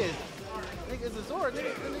 He is. Nigga is a Zor.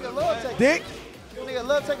 Nigga love taking. Dick. Nigga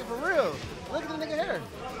love taking for real. Look at the nigga hair.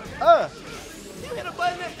 You hit a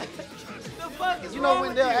button that... the fuck is You know wrong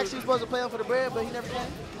Wendell with you? actually supposed to play him for the bread, but he never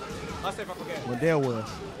came? I'll say if I forget. Wendell was.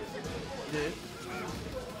 Did.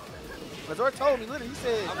 But Zor told me literally, he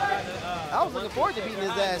said, I was looking forward to beating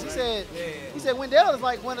his ass. He said Wendell is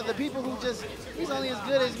like one of the people who just, he's only as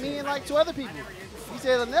good as me and like two other people. He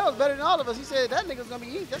said Linnell's better than all of us. He said that nigga's gonna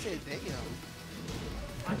be easy. I said,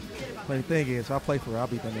 damn. Funny thing is, if I play for her, I'll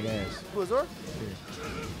beat that nigga ass. Who is Zor?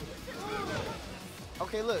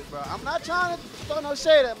 Okay, look, bro. I'm not trying to throw no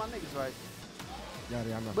shade at my niggas, right? Yeah,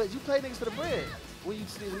 I know. But you play niggas for the bread. When you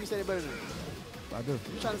say they're better than me. I do. You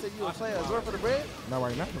trying to say you a player a Zor for the bread? Not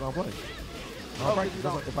right now, because I don't play. Oh, 'cause you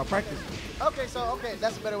don't. If I practice, Okay, so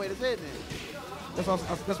that's a better way to say it then. that's what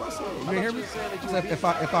I said. You didn't hear me? you were saying that you I said would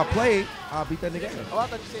if I played, I'll beat that nigga ass. Oh, I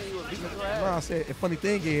thought you said you would beat Zor No, ass. I said the funny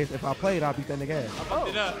thing is, if I played, I'll beat that nigga ass. Oh,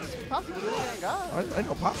 it's possible. This ain't God. Ain't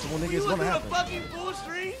no possible, nigga. You It's was gonna in a happen. fucking full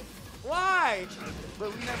stream? Why? But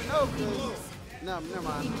we never know, because... No, never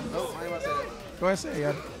mind. Nope, I ain't about to say that. Go ahead and say it,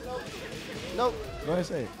 Yadi. Nope. Go ahead and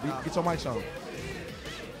say it. Get your mic on.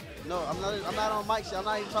 No, I'm not on mic shit. I'm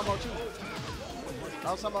not even talking about you.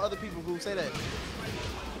 I was talking about other people who say that.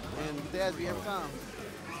 And they ask me every time.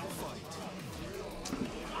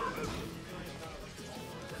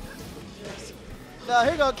 Now,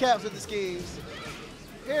 here go Caps with the schemes.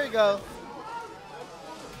 Here we go.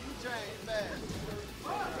 Train, bad.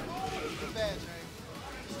 Bad train.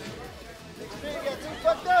 Extreme got too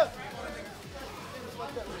fucked up.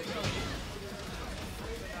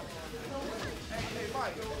 Hey,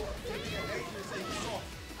 Mike.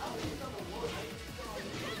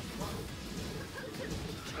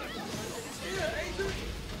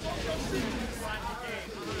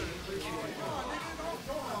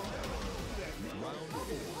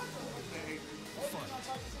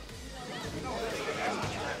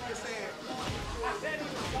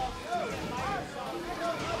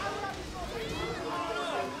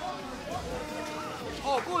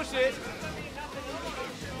 Oh, bullshit.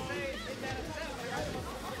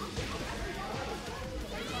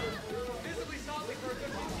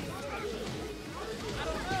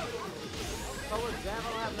 So was Jam, I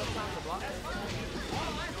don't have enough time to block.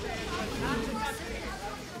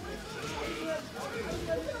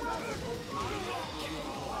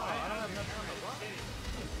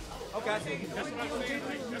 Okay, I see. That's what I'm saying.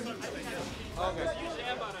 That's what I'm saying. Okay. You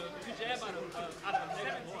jab out of a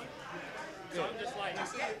negative one. So I'm just like, I'm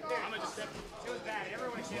gonna just step. It was bad.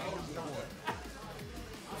 Everyone can't.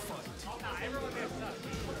 Oh, no, everyone messed up.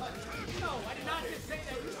 No, I did not just say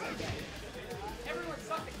that. You said that. Everyone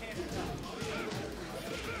sucked at cancer.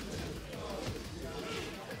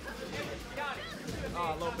 Got it.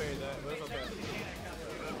 Oh, low parry that, but it's okay.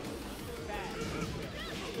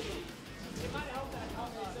 It might help that.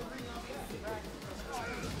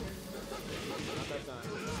 Not that time.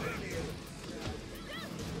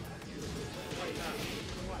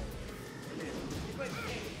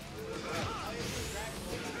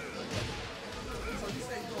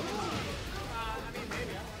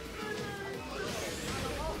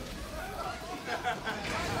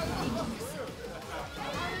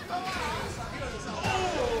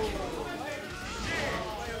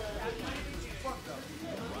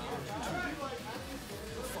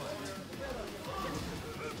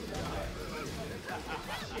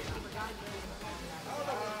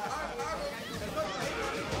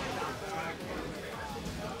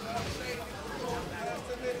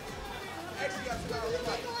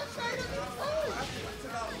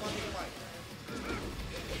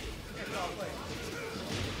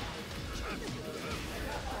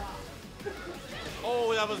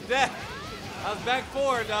 Oh, that was death. I was back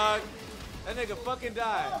forward, dog. That nigga fucking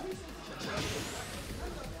died.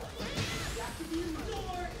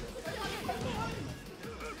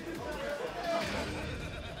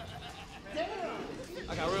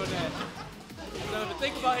 I got real nasty. I don't even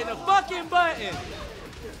think about hitting the fucking button.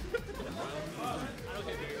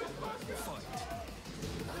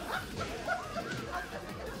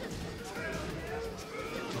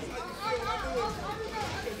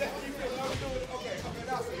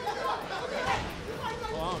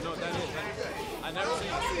 Oh, I don't know what that is. I never seen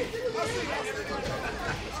it.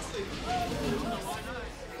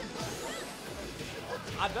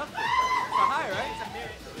 I ducked it. It's a high, right?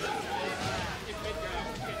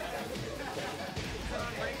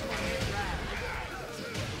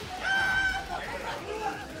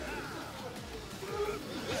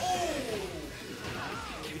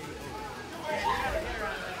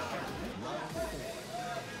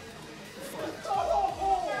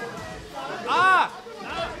 Ah!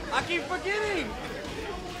 I keep forgetting.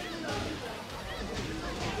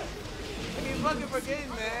 I keep fucking forgetting,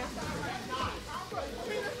 man.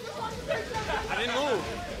 I didn't move.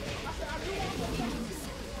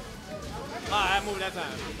 Ah, I moved that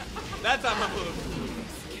time. That time I moved.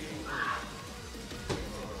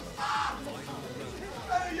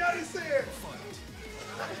 Hey, Yadi said.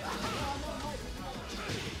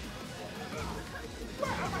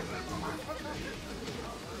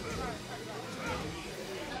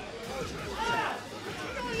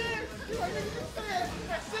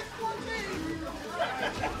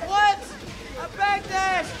 What? A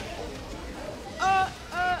backdash!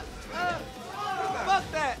 Fuck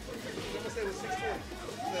that! I'm gonna say it was 620.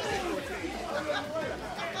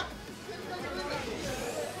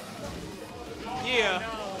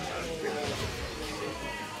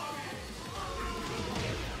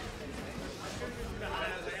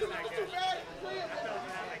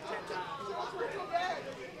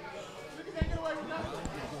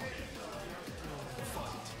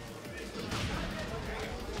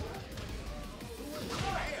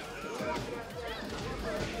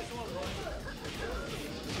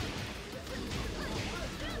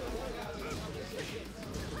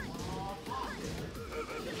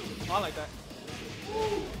 I like that.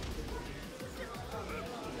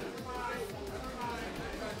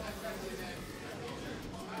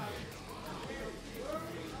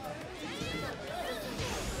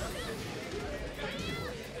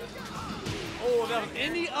 Oh, that was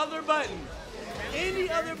any other button. Any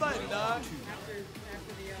other button, dog.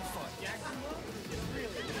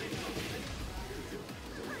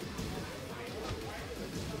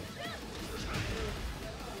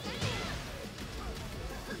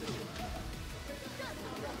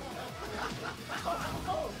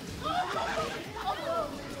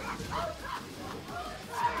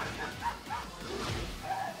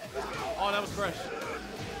 Oh, that was fresh.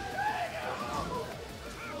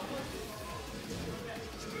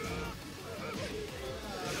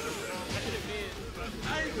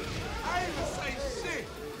 I ain't even say shit.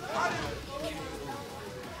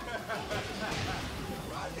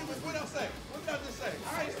 What else say? What did I just say?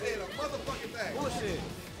 I ain't saying a motherfucking thing. Bullshit.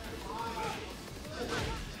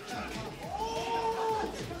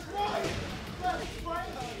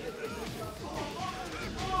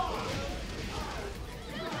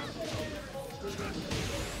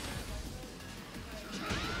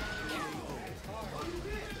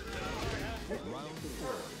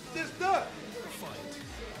 Just done.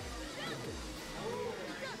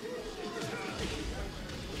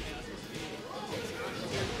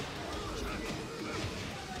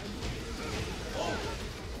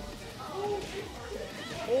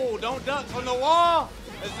 Oh, don't duck from the wall,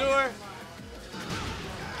 Azure.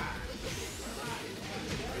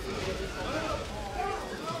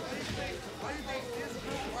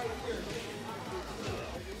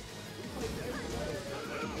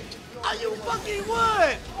 Are you fucking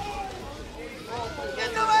wood?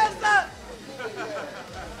 Get your ass up!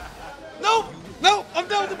 Nope, nope, I'm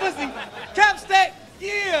done with the pussy. Cap stack,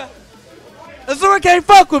 yeah. Azure can't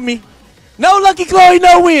fuck with me. No Lucky Chloe,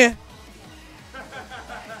 no win.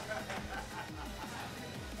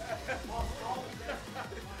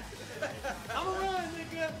 I'm a run,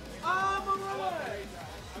 nigga. I'm a run.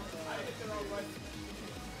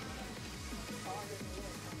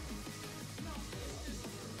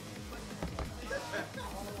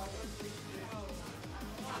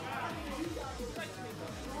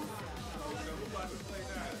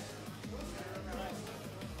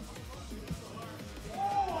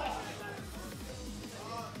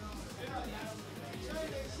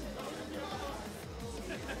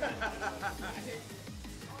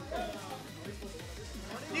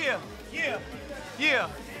 Yeah, yeah, yeah,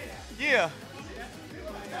 yeah.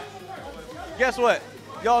 Guess what?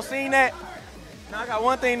 Y'all seen that? Now I got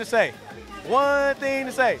one thing to say. One thing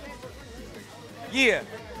to say. Yeah.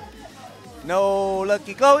 No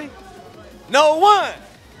Lucky Chloe. No one.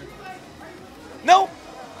 Nope.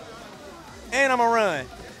 And I'm a run.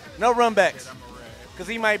 No run backs. Cause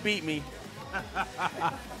he might beat me.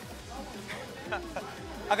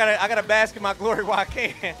 I gotta bask in my glory while I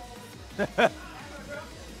can.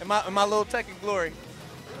 in my little Tekken glory.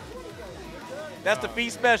 That's the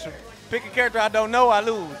feat special. Pick a character I don't know, I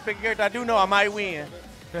lose. Pick a character I do know, I might win.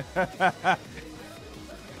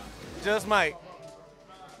 Just might.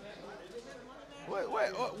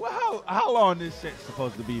 How long this shit's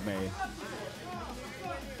supposed to be, man?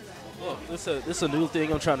 Look, this is a new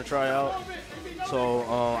thing I'm trying to try out. So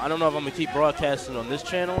I don't know if I'm gonna keep broadcasting on this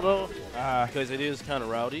channel though, because it is kind of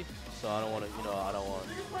rowdy. So I don't want to, I don't want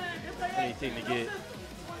anything to get.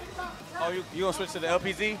 Oh, you gonna switch to the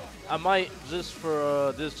LPZ? I might just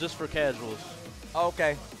for just for casuals. Oh,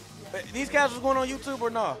 okay. But these casuals going on YouTube or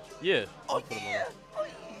no? Yeah. I'll put them on.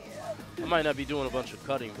 I might not be doing a bunch of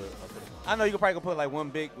cutting, but I'll put them on. I know you could probably put like one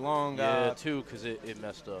big long. Yeah, two, because it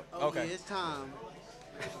messed up. Oh, Okay. yeah, it's time.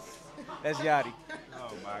 That's Yachty.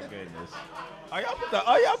 Oh my goodness!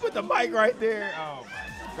 Y'all put the mic right there. Oh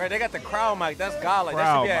my. Right, they got the crowd mic. That's godlike.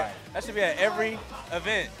 Crowd That should be at every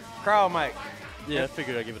event. Crowd mic. Yeah, I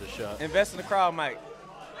figured I'd give it a shot. Invest in the crowd mic.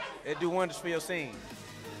 It do wonders for your scene,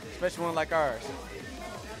 especially one like ours.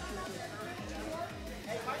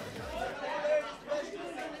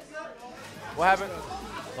 What happened?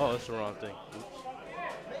 Oh, that's the wrong thing. Oops.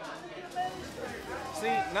 See,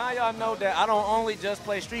 now y'all know that I don't only just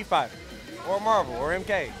play Street Fighter or Marvel or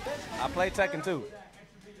MK. I play Tekken too.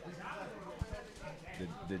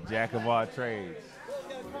 The jack of all trades.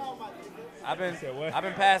 I've been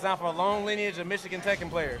passed down for a long lineage of Michigan Tekken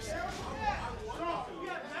players.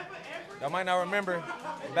 Y'all might not remember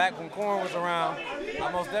back when Corn was around.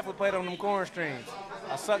 I most definitely played on them Corn streams.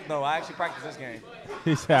 I suck though. I actually practiced this game.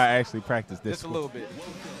 He said I actually practiced this. Just a little bit.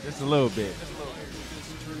 Just a little bit.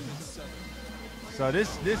 So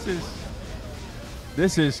this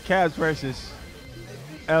is Cavs versus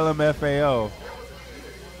LMFAO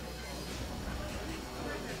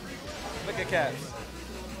Caps.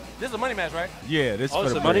 This is a money match, right? Yeah, this Oh, for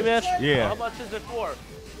it's the a money bread. match? Yeah. How much is it for?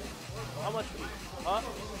 How much? Huh?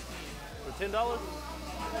 For $10?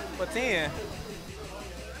 For 10.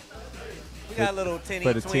 We got a little 10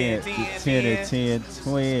 For the twin, 10 and 10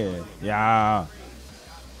 twin. Yeah.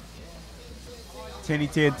 10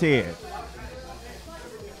 10 10.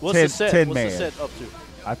 What's 10 the set? 10 What's man. the set up to?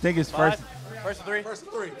 I think it's Five? First of three?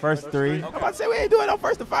 first three. Okay. I'm about to say we ain't doing no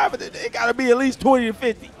first to 5, but it got to be at least 20 to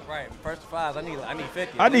 50. Right. First of fives. I need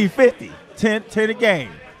 50. I need 50. 10 a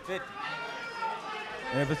game. 50.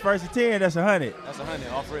 And if it's first to 10, that's 100. That's 100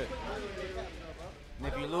 off rip. And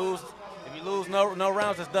if you lose no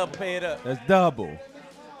rounds, it's double. Pay it up. That's double.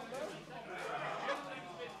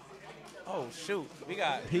 Oh shoot, we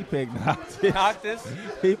got He picked Noctis. Noctis.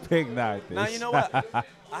 He picked Noctis. Now you know what?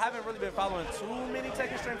 I haven't really been following too many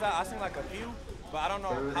Tekken streams. I seen like a few, but I don't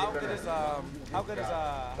know how good is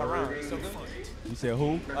Haran. He's still good. You said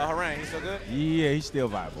who? Haran, he's still good. Yeah, he's still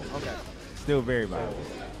viable. Okay. Still very viable.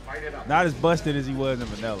 Not as busted as he was in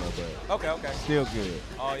Vanilla, but Okay. still good.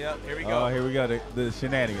 Oh yep, here we go. Oh, here we go. The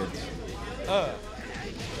shenanigans.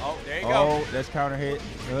 Oh, there you go. Oh, that's counter hit.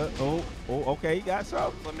 Okay, he got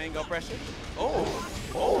some. Flamingo pressure.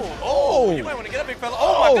 Oh. You might want to get up, big fella.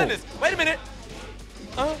 Oh my goodness. Wait a minute.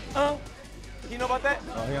 You know about that?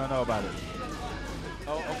 Oh, he don't know about it.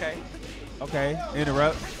 Oh, okay. Okay,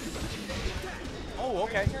 interrupt. Oh,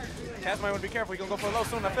 okay. Cass might want to be careful. He's going to go for a low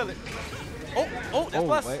soon. I feel it. Oh, that's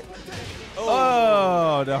plus. Wait.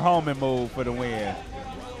 Oh, the homing move for the win.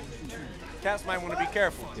 Cass might want to be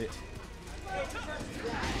careful. Yeah.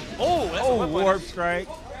 Oh, that's a whip warp punish. strike.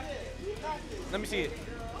 Let me see it.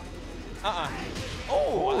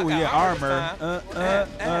 Oh, I got yeah, armor.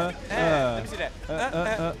 Let me see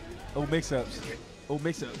that. Oh, mix-ups. Oh,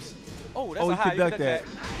 mix-ups. Oh, that's Oh, a you high. can duck that.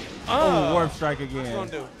 Oh, warp strike What you again.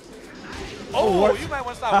 gonna do? Oh, Oh, warp- you might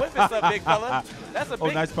want to start whipping stuff, big fella. That's a big. Oh,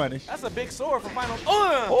 nice punish. That's a big sword for final.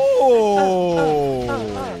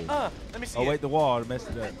 Let me see Oh, it. wait, the wall messed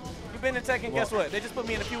it up. You've been in Tekken. Guess what? They just put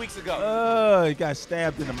me in a few weeks ago. He got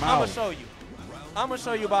stabbed in the I'm mouth. gonna show you. I'm gonna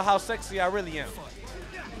show you about how sexy I really am.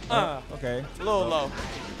 Okay. A little low.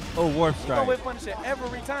 Oh, warp You gonna strike. whip punish it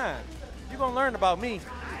every time. You gonna learn about me.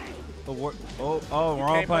 Wrong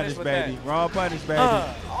can't punish punish, with baby. that. Wrong punish, baby.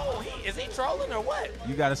 Is he trolling or what?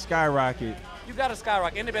 You got a skyrocket. You got a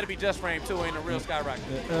skyrocket, and it better be just frame too. Ain't a real skyrocket.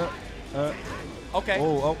 Okay.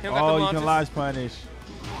 Oh, He don't got them you can launches. lodge punish.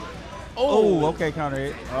 Oh, Okay, counter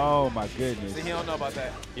hit. Oh, my goodness. See, he don't know about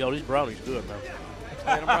that. Yo, these brownies good, man.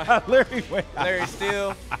 Larry, wait. Larry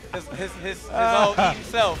Steele, his old eating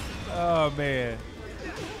self. Oh, man.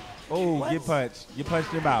 Oh, get punched. You punched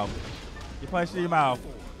in your mouth. You punched in your mouth.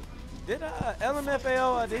 Did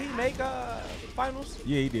LMFAO, did he make finals?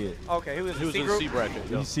 Yeah, he did. Okay, he was He was in in C the group. C bracket.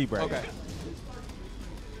 yo. He's C bracket. Okay.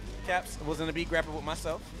 Caps was in the B grappling with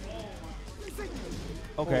myself.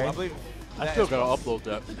 Okay. Ooh, I believe I that still is gotta close. upload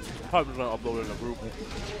that. Probably gonna upload it in the group.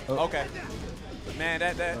 Okay. Man,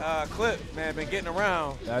 that clip, man, been getting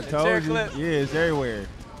around. I The told chair you. clip, Yeah, it's everywhere.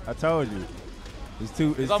 I told you. It's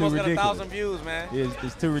too it's almost got ridiculous. 1,000 views, man. Yeah,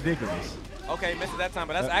 it's too ridiculous. Okay, missed it that time,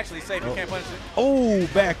 but that's actually safe. You can't punish it. Oh,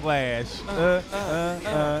 backlash.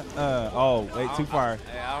 Oh, wait, too far.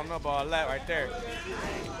 I don't know about all that right there.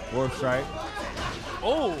 Warp strike.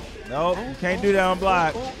 Oh. No, you can't do that on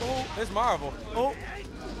block. It's Marvel. Oh.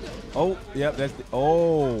 Oh, yep, that's the.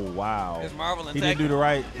 Oh, wow. It's Marvel and He didn't do the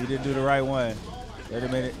right. He didn't do the right one. Wait a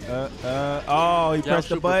minute. Oh, he Yeah, pressed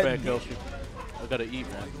the super button. fat, Kelsey. I gotta eat,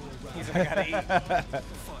 man. He said, I gotta eat.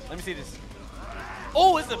 Let me see this.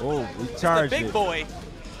 Oh, it's Oh, he the charged big it. boy.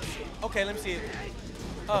 Okay, let me see it.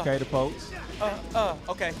 Okay, the pokes.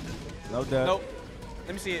 Okay. No duck. Nope.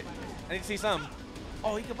 Let me see it. I need to see something.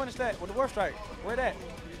 Oh, he can punish that with the warp strike. Where that?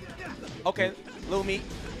 Okay, little meat.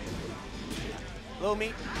 Little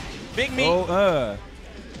meat. Big meat. Oh,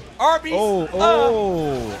 Arby's. Oh,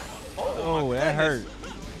 Oh, my that hurt.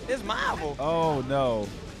 goodness. It's Marvel. Oh, no.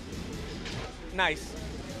 Nice.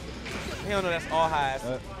 He don't know that's all highs.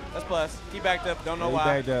 That's plus. He backed up. Don't know He why.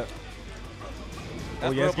 backed up. That's Oh,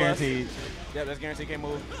 real yes, plus. guaranteed. Yep, that's guaranteed. Can't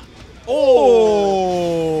move.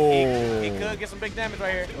 Oh. He could get some big damage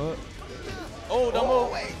right here. Oh, don't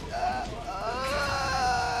move. Wait.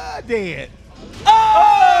 Dead.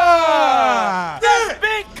 Oh! That's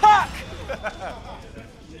big cock.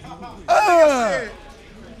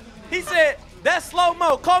 He said, that's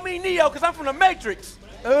slow-mo. Call me Neo because I'm from the Matrix.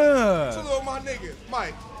 Salute my nigga,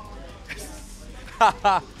 Mike.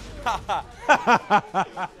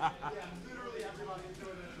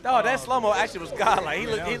 Oh, that slow-mo actually was godlike.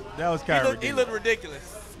 That was kind of He looked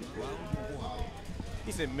ridiculous.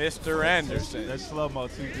 He said, Mr. Anderson. That's slow-mo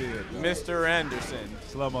too good. Mr. Anderson.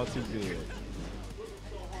 Slow-mo too good.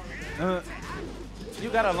 You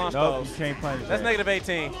got a launch Nope, pose. you can't punish That's that. negative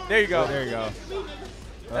 18. There you go. Oh, there you go.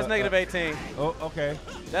 That's negative 18. Oh, okay.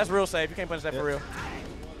 That's real safe. You can't punish that for real.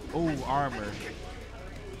 Ooh, armor.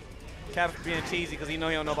 Cap's being cheesy because he know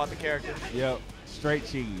he don't know about the character. Yep. Straight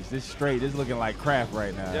cheese. This straight. This looking like crap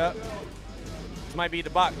right now. Yep. This might be the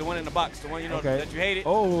box, the one in the box, the one you know that you hated.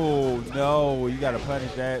 Oh no, you gotta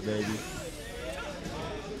punish that, baby.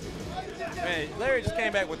 Man, Larry just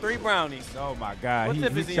came back with 3 brownies. Oh my God, What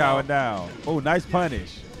tip he's is he chowing on? down. Oh, nice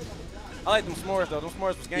punish. I like them s'mores though. Them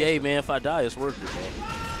s'mores was Yeah, game. hey, man, if I die, it's worth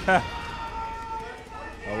it, man.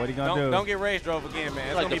 Oh, what he gonna do? Don't get rage drove again, man.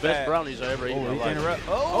 It's Like gonna the be best bad. brownies I ever ate in my he life. interrupt.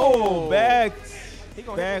 Oh, back. He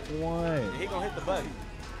gonna Back hit one. He gonna hit the button.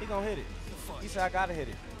 He gonna hit it. He said I gotta hit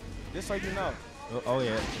it. Just so you know. Oh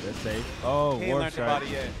yeah, that's safe. Oh, He ain't warp learned strike. about it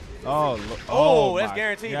yet. Oh, that's my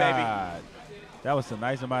guaranteed, God. That was a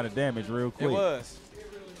nice amount of damage real quick. It was.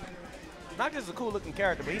 Not just a cool looking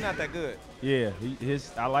character, but he's not that good. Yeah,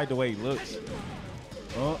 I like the way he looks.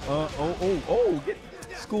 Get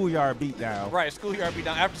schoolyard beat down. Right, schoolyard be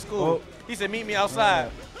down after school. Oh. He said meet me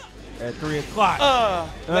outside. At 3 o'clock.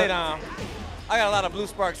 Lay down. I got a lot of blue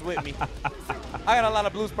sparks with me.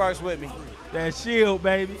 That shield,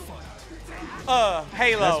 baby. Halo.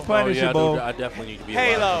 That's punishable. Oh, yeah, I definitely need to be alive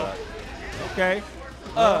Halo. for Okay.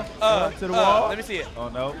 To the wall. Let me see it. Oh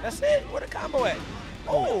no. That's it. Where the combo at?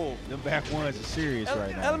 Oh. Them back ones are serious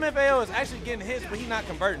right now. Element AO is actually getting hits, but he's not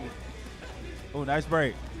converting. Oh, nice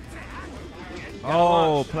break. Gotta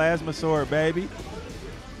Oh, launch. plasma sword, baby.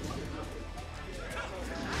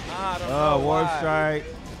 I don't know Warp why. strike.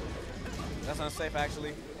 That's unsafe,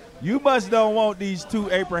 actually. You must don't want these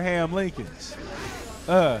 2 Abraham Lincolns.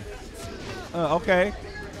 Okay.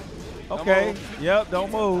 Okay. move. Yep,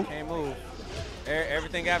 don't move. Can't move.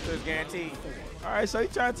 Everything after is guaranteed. All right, so you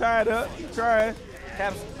trying to tie it up. You trying.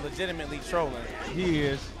 Cap's legitimately trolling. He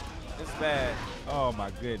is. It's bad. Oh, my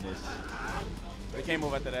goodness. They can't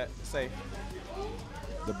move after that. Safe.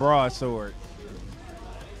 The broadsword.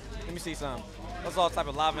 Let me see something. That's all type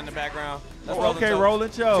of lava in the background. That's Oh, okay, rolling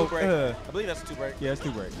choke. 2 break. I believe that's a 2 break. Yeah, it's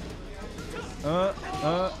 2 break.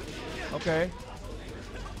 Okay.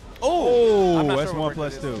 Oh, that's 1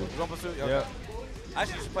 plus 2. 1 plus 2? Okay. Yep. I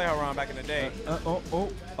should just play her around back in the day. Oh,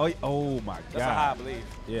 my God. That's a high, I believe.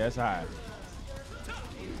 Yeah, that's high.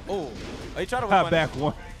 Oh, he tried to High whip back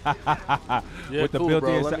one. Yeah, With the cool,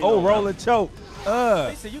 built-in. bro. Let me Oh, know. rolling choke.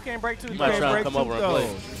 He said you can't break 2. You You might can't try break to come over and two play.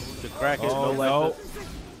 throws. The crack is Oh, no no. like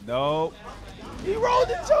No. He rolled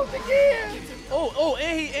the choke again.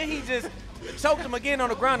 And he just choked him again on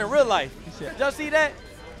the ground in real life. said- Did y'all see that?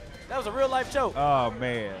 That was a real life choke. Oh,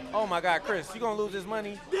 man. Oh my God, Chris, you gonna lose this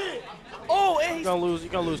money? Oh, and You're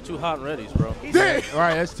gonna lose 2 hot and readies, bro. All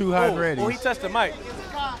right, that's 2 hot and ready. Oh, he touched the mic.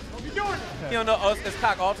 He don't know. Oh, it's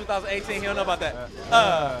cock all 2018. He don't know about that.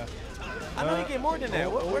 I know he get more than that.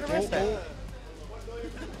 Where the rest at?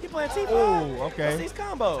 He playing T5. Oh, okay. What's these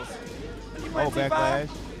combos? He playing T5. Backlash.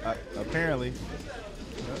 Apparently.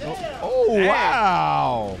 Oh, Dang.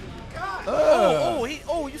 wow.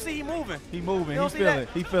 You see he moving. He moving. You don't He's see feeling that? it.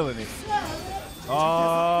 He feeling it.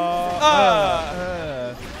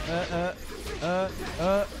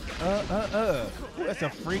 That's a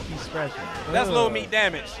freaky special. That's low meat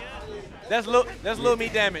damage. That's low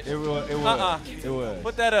meat damage. It was. It was. Uh-uh. It was.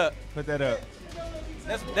 Put that up. Put that up.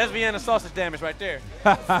 That's Vienna sausage damage right there.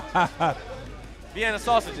 Vienna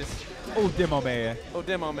sausages. Oh, demo man. Oh,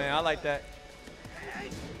 demo man. I like that.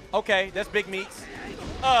 Okay, that's big meats.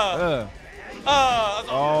 Oh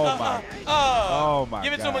my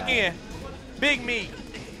Give it to God. him again. Big meat.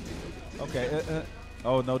 Okay.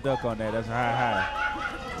 Oh, no duck on that. That's high.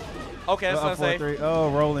 Okay, that's Up unsafe. 4-3. Oh,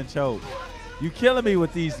 rolling choke. You killing me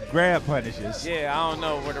with these grab punishes. Yeah, I don't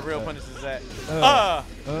know where the real punish is at.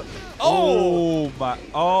 Oh my!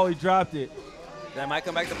 Oh, he dropped it. That might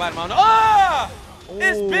come back to bite him. I don't know.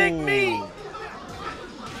 It's big meat.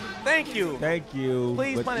 Thank you. Thank you.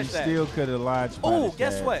 Please but punish you that. Still could have launched. Oh,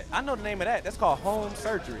 guess what? I know the name of that. That's called home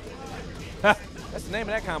surgery. That's the name of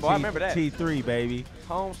that combo. I remember that. T3, baby.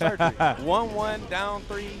 Home surgery. 1-1, down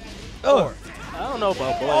 3, 4. I don't know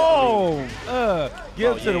about boy.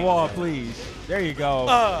 Give it to the wall, please. There you go.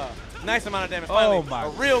 Nice amount of damage. Finally, Oh, my a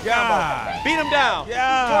real God. combo. Beat him down.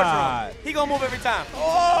 God. Torture him. He gonna move every time.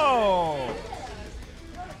 Oh.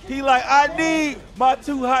 He like, I need my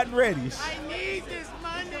 2 hot and readies.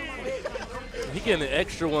 He getting the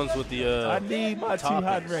extra ones with the. I need my 2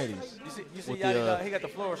 hot and readies. You see With Yachty, the, he got the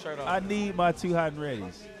floor shirt on. I need my 2 hot and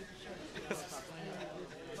readies.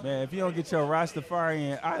 Man, if you don't get your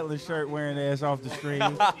Rastafarian Island shirt wearing ass off the screen.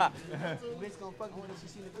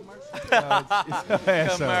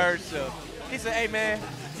 Commercial. He said, hey, man,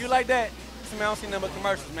 you like that? boxing, man. I don't see nothing but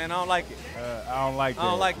commercials, man. I don't like it. I don't like that. I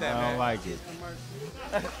don't like that, I man. don't like it.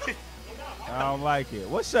 I don't like it.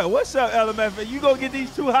 What's up? What's up, LMF? You gonna get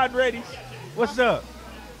these 2 hot and ready? What's up?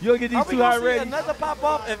 You gonna get these 2 hot and ready? Another pop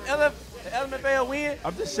off if LMFAO win?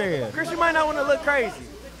 I'm just saying. Chris, you might not want to look crazy.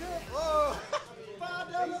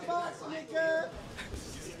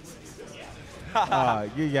 Get out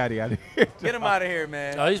of here. Get him out of here,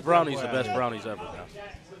 man. Oh, these brownies are the best brownies ever, man.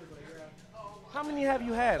 How many have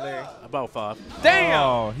you had, Larry? About 5. Damn!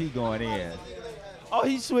 Oh, he going in. Oh,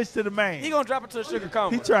 he switched to the main. He gonna drop it to a sugar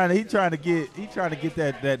coma. He trying to get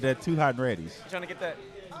that 2 hot and readies. Trying to get that.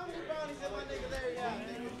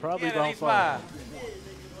 Probably Yeah, about he's 5.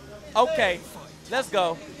 Okay, let's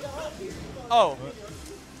go. Oh.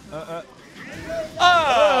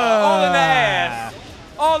 All in the ass.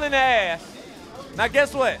 All in the ass. Now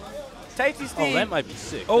guess what? Tasty Steve. Oh, that might be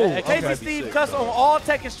sick. Oh, That Tasty might be Steve sick, cuss bro. on all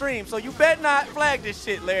Tekken streams, so you bet not flag this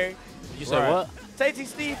shit, Larry. You said Right. what? Tasty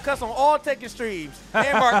Steve cuss on all Tekken streams.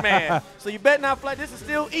 And Mark Man. So you bet not flag. This is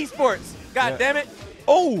still esports. God Yeah. damn it.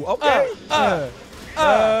 Oh, okay.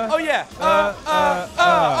 Oh yeah.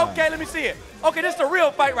 Okay, let me see it. Okay, this is the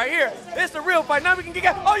real fight right here. This is the real fight. Now we can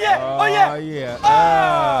get. Oh yeah. Oh yeah.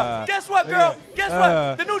 Yeah. Guess what, girl? Guess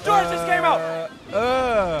what? The new Jordan just came out.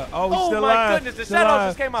 Oh, we Oh still my alive. goodness, the Still shadows alive.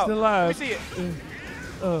 just came out. Still Let me alive. see it.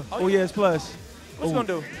 Oh, yeah, it's plus. What's it gonna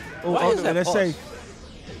do? Oh, Why is that that's plus? safe.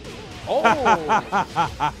 Oh.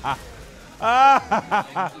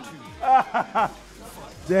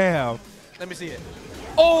 Damn. Let me see it.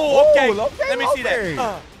 Oh, okay. Oh, okay, Let me see okay.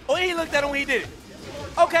 that. Oh, he looked at him when he did it.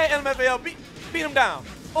 Okay, LMFAO, beat him down.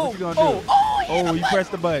 Oh, What you gonna oh, do? oh, Oh, you press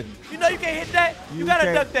the button. You know you can't hit that. You gotta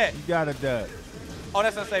can't- duck that. You gotta duck. Oh,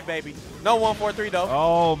 that's unsafe, baby. No 1-4-3 though.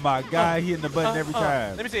 Oh my God, hitting the button every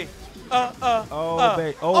time. Let me see. Oh,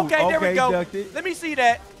 babe. Oh, okay, there we okay, go. ducked it. Let me see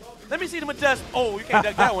that. Let me see them adjust. Oh, you can't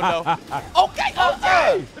duck that one though. Okay.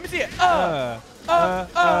 Let me see it. Oh,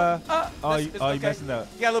 It's you okay. messing up.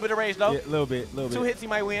 You got a little bit of range though. Yeah, a little bit. 2 hits, he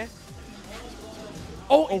might win.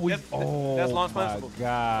 Oh, that's launch my punchable.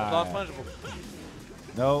 God. Launch punchable.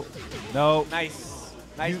 No. Nice.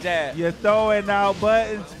 Nice jab. You're throwing out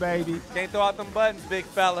buttons, baby. Can't throw out them buttons, big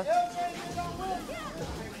fella.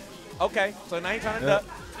 Okay, so now he's trying to duck.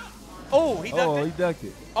 Oh, he ducked Oh, it. he ducked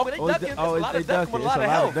it. Oh, they ducked it. That's a lot they of ducking ducked with it. a lot It's of a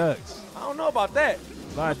lot health. of ducks. I don't know about that.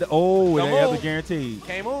 Oh, Don't they have the move. guaranteed.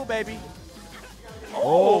 Can't move, baby.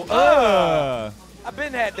 Oh, I've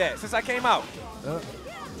been had that since I came out.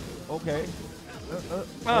 Okay.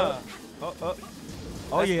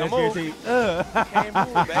 Oh That's yeah, the that's move. guaranteed. Can't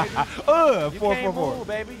move, baby. You 4 can't 4 move,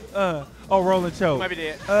 baby. 4. Rolling choke. You might be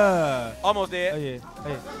dead. Oh Almost dead.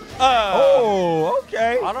 yeah. Oh,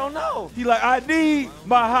 Okay. I don't know. He like, I need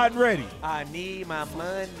my hot and ready. I need my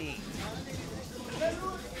money.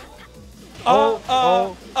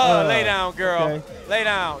 Lay down, girl. Okay. Lay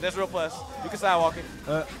down. That's real plus. You can sidewalk it.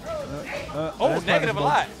 That's Negative a punishable.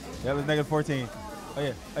 lot. That was negative 14. Oh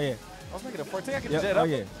yeah. I was negative 14. I can Yep. jet Oh up.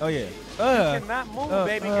 yeah. Oh yeah. You cannot move,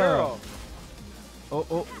 baby girl.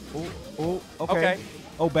 Oh. Okay. Okay.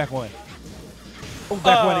 Oh, back one. Oh,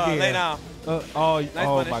 back one again. Lay down. Oh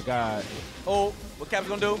punish. my God. Oh, what Cap's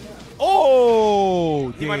gonna do? Oh,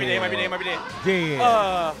 He might be dead. He might be dead. Dead.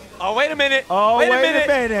 Oh, wait a minute. Oh, wait a minute.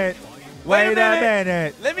 Wait a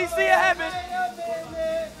minute. Let me see it happen.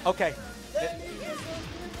 Okay.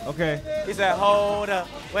 Okay. He said, hold up,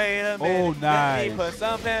 wait a minute. Oh, nice. Let me put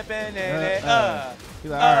some pimpin' in it.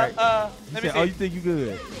 He's like, all right. Let me Said, see. oh, you think you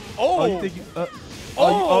good? Oh. Oh, you think you?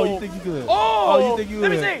 Oh, you think you good? Oh. You think you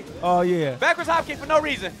good? Let me see. Oh, yeah. Backwards hop kick for no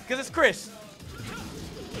reason, because it's Chris.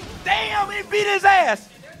 Damn, he beat his ass.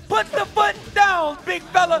 Put the foot down, big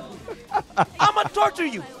fella. I'ma torture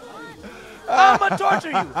you. I'ma torture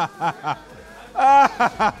you.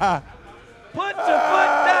 Put your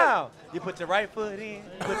foot down. You put your right foot in,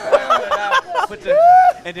 put your right foot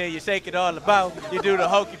out, and then you shake it all about. You do the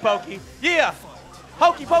hokey pokey. Yeah,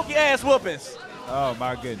 hokey pokey ass whoopings. Oh,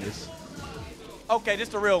 my goodness. Okay, this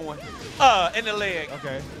the real one. In the leg.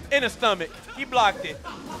 Okay. In the stomach. He blocked it.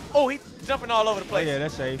 Oh, he jumping all over the place. Oh, yeah,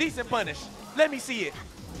 that's safe. Decent punish. Let me see it.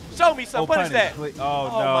 Show me some. Oh, punish that. please. Oh,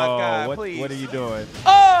 Oh, no. my God, please. What are you doing?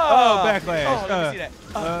 Oh, backlash. Oh, let me see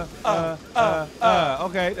that.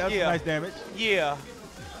 Okay, that's Yeah. nice damage. Yeah.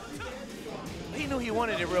 He knew he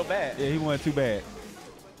wanted it real bad. Yeah, he wanted too bad.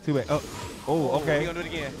 Too bad. Oh, He okay. gonna do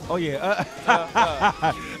it again. Oh, yeah.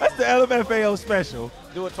 That's the LMFAO special.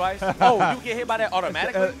 Do it twice. Oh, you get hit by that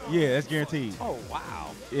automatically? Yeah, that's guaranteed. Oh,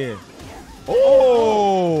 wow. Yeah.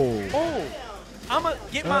 Oh. Oh, I'ma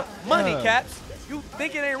get my money, Caps. You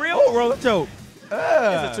think it ain't real? Oh, roll a choke. It's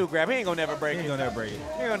a 2 grab. He ain't gonna never break He ain't it. gonna never break it.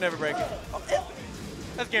 He ain't gonna never break it. Oh,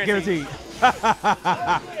 that's guaranteed.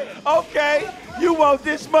 Guaranteed. Okay, you want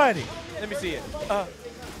this money. Let me see it. Oh,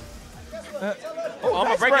 I'm gonna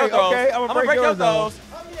nice break your break. throws. Okay, I'm gonna break your yours, though. throws.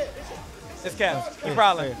 It's Caps. He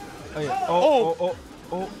probably. Oh.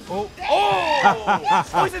 Oh,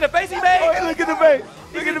 he's in the base he made. Oh, look at the base.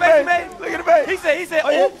 Look at the base. Look at the base. He said, Oh,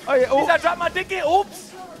 yeah. oops. Oh, yeah. He said, I dropped my dick in.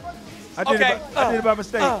 Oops. I did it by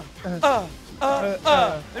mistake. Let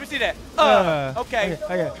me see that. Okay.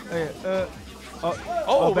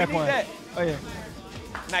 Oh, we back need one. that. Oh, yeah.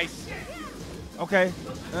 Nice. Okay.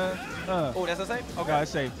 Oh, that's the same? Okay. No,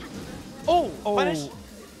 it's safe. Oh, punish.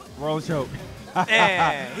 Roll choke.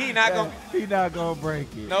 And he not gonna break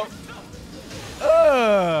it. Nope.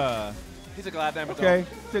 He took a lot of damage. Okay,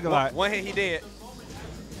 took a lot. One hit, he did.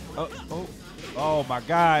 Oh my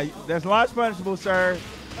God, that's launch punishable, sir.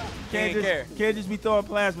 Can't Can't just be throwing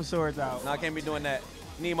plasma swords out. No, I can't be doing that.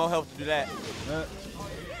 Need more help to do that.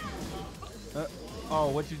 Oh,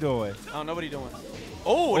 what you doing? I don't know what he's doing.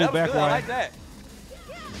 Oh, that was good. One. I like that.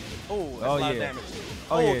 Oh, that's a lot of damage.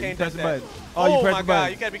 Oh, yeah, can't you press touch the that. button. Oh, you press my the God,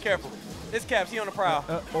 button. you gotta be careful. This Caps, he on the prowl.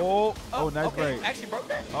 Nice okay. break. Actually broke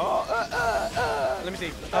that. Let me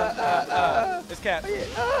see. This Caps.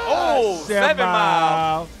 Oh, 7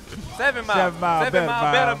 mile. 7 mile. 7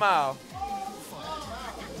 mile, better mile.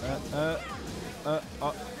 Yeah,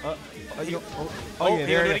 he gonna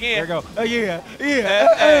do it again. There you go. Oh, yeah.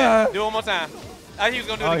 Do it one more time. He was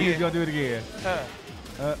gonna do it again. He's gonna do it again.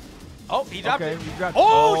 He dropped it. He dropped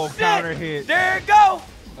Oh, shit. Counter hit. There it go.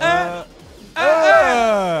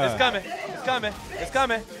 It's coming. It's coming. It's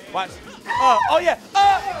coming. Watch. Oh, yeah.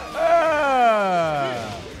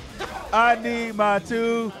 I need my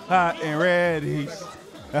 2 hot and ready.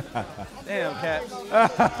 Damn, Caps.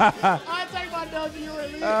 I take my W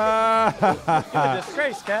release. You're a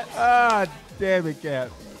disgrace, Caps. Damn it, Cap.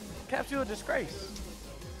 Caps, you're a disgrace.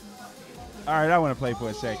 All right, I want to play for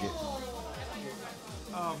a second.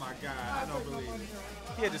 Oh, my God. I don't believe it.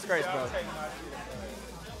 He a disgrace, bro.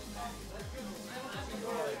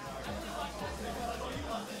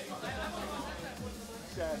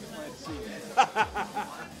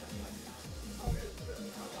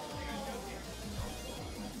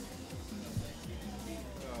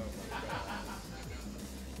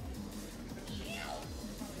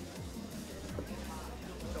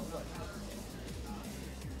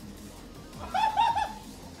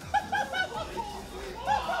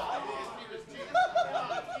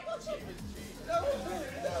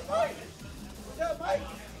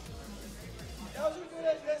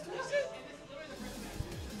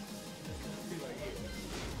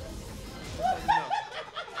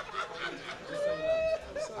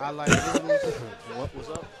 I like noodles. What's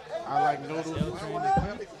up? I like noodles.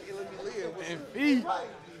 And feet.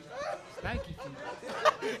 Thank you.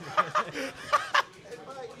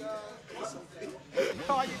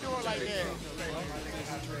 Why you doing like that?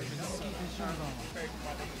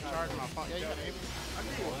 Charge my phone. Yeah, you got it.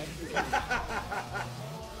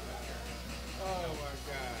 Oh my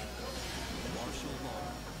God.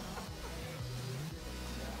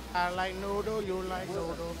 I like noodle, you like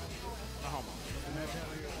noodle. No homo.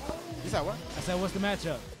 You said what? I said, what's the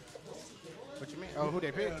matchup? What you mean? Oh, who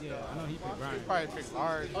they picked? Yeah, I know he picked Brian. Probably picked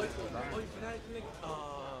Lars. I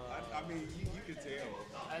mean, you can tell.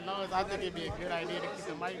 As long as I think it'd be a good idea to keep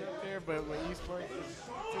the mic up there, but with esports, it's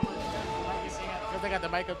too much because they got the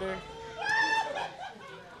mic up there.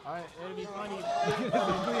 All right, it'll be funny.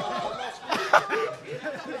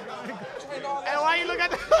 Hey, why you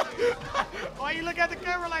look at the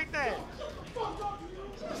camera like that?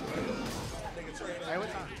 Hey, what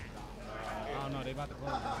time? I don't know, they about to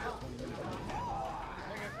close.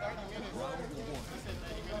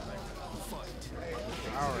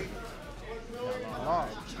 All right. Long.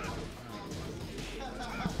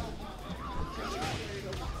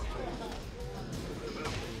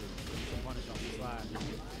 Punish off the slide.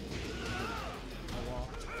 No wall.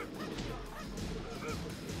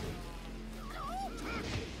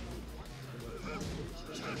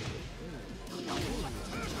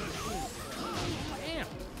 Damn.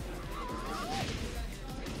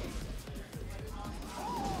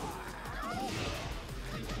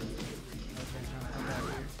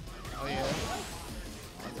 Oh, yeah.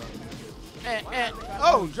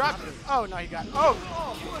 Oh, dropped it. Oh, no, he got it. Oh,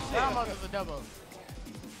 that almost is a double.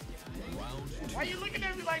 Why you looking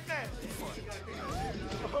at me like that?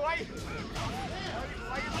 Why you looking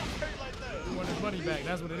at me like that? You want his money back,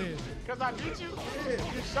 that's what it is. Because I beat you?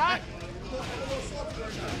 You shot?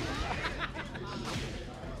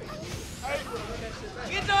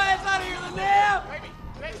 Get your ass out of here, Linnell!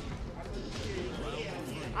 Baby.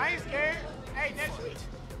 I ain't scared. Hey, next week.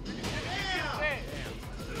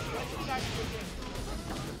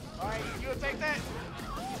 All right, you'll take that?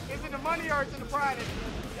 Is it the money or is it the pride?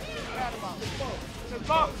 It's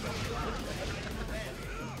both.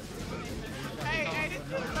 Hey, this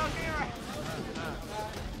dude's so good right.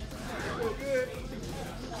 Good.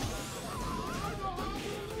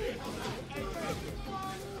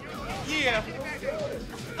 Yeah.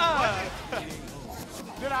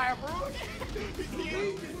 Did I approve?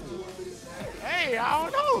 Hey, I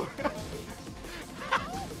don't know.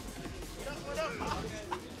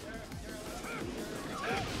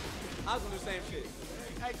 I was gonna do the same shit.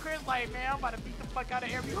 Hey, Chris, like, man, I'm about to beat the fuck out of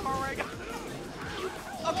every car right now.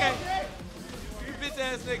 Okay. You bitch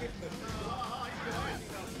ass nigga.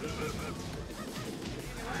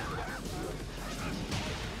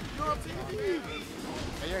 You on TV?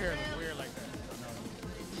 Hey, your hair looks weird like that.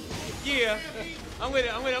 Yeah. I'm with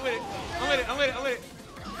it. I'm with it. I'm with it. I'm with it. I'm with it. I'm with it.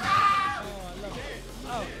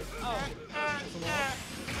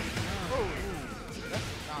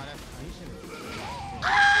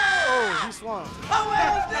 Oh, he swung. Oh,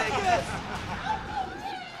 ass niggas!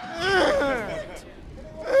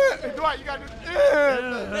 Dwight, you gotta do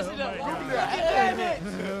Listen up. Damn it.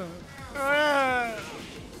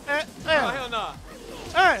 Oh, hell no.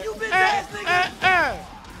 You bitch ass nigga.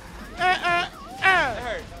 That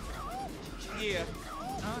hurt. Yeah.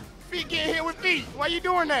 Feet getting hit with feet. Why you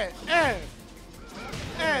doing that?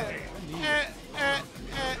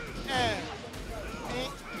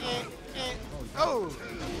 Oh,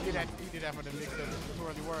 you did that for the mix of tour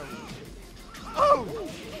of the world. Oh,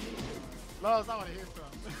 Lowe's, I want to hear some.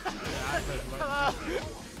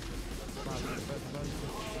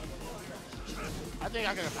 I think I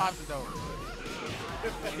could have popped it though.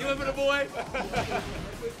 You live for the boy?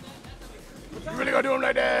 You really gonna do him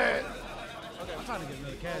like that? Okay, I'm trying to get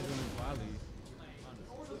another cash on before I leave.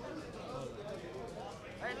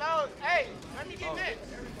 Hey, Lowe's, hey, let me get this.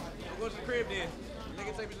 Go to the crib then.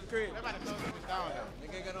 Nigga, take me to the crib. They're about to close this down now.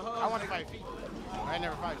 Nigga ain't got no home. I want to fight feet. I ain't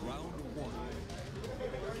never fight. Round one.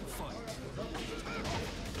 Fight.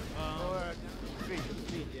 Feet.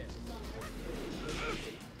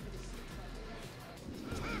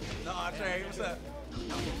 Nah, Trey, what's up?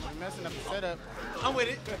 You're messing up the setup. I'm with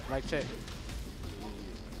it. Right check.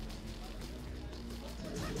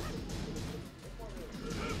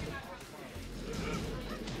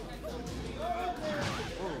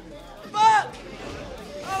 Fuck!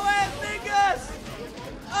 Oh, ass niggas!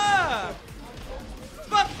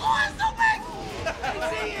 Fuck! Oh, it's so big! I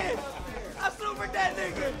see it! I supered that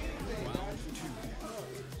nigga!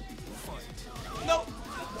 Nope.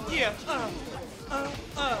 Yeah.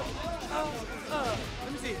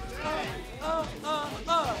 Let me see.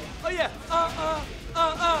 Oh yeah.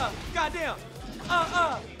 Goddamn.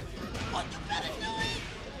 What you better do it?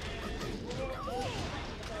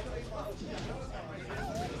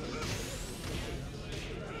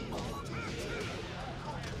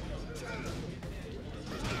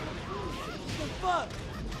 The fuck?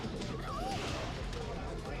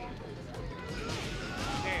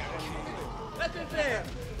 Damn. That's it there.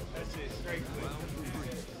 That shit straight quick.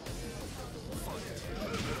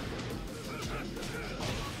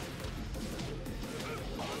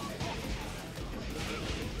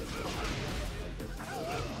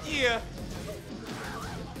 Yeah.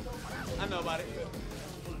 I know about it.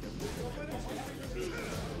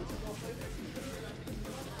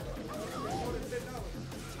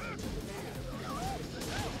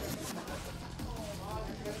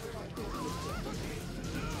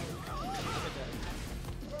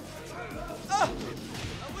 I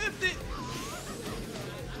whipped it.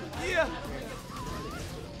 Yeah.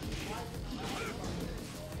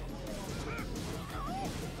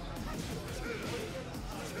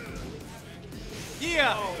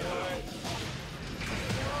 Yeah.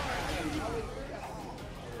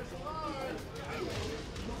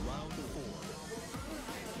 Round four.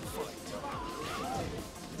 Fight.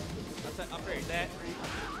 I'll trade that.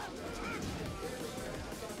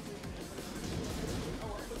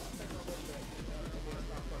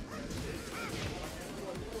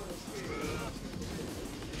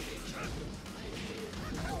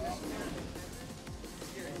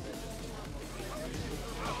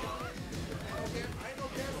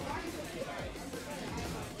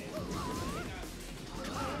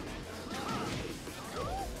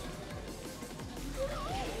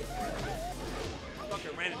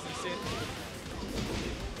 Fucking ran into the shit.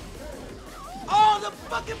 Oh, the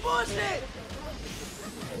fucking bullshit!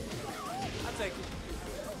 I'll take it.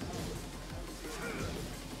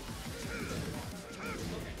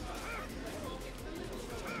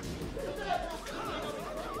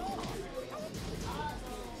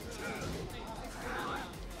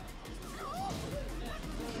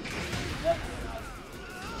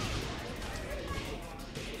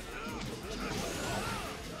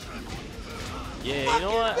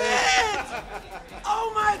 know what?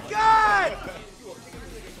 Oh my God!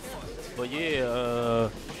 But yeah,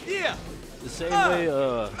 Yeah. the same way.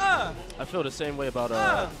 I feel the same way about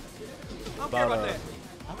I don't care about that.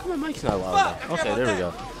 How come my mic's not loud? Fuck, now? I care Okay, there we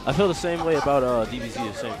about go. I feel the same way about DBZ,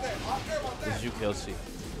 the same as you, Kelsey.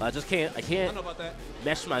 I I can't know about that.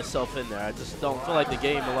 mesh myself in there. I just don't feel like the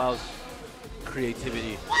game allows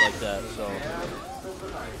creativity like that. So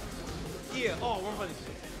Yeah. Oh, 100.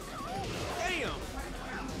 Damn.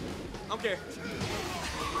 I don't care.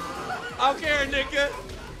 I don't care, nigga.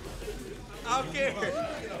 I don't care.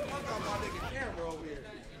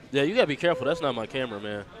 yeah, you gotta be careful. That's not my camera,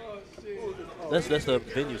 man. That's the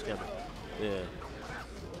venue's camera. Yeah.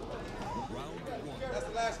 That's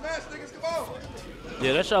the last match, niggas. Come on.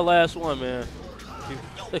 Yeah, that's your last one, man.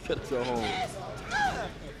 I gotta go home.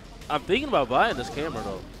 I'm thinking about buying this camera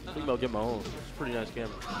though. Thinking about getting my own. It's a pretty nice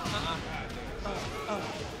camera.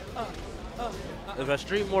 If I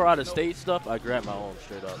stream more out of state stuff, I grab my own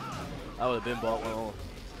straight up. I would have been bought my own.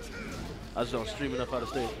 I just don't stream enough out of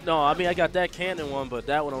state. No, I mean I got that Canon one, but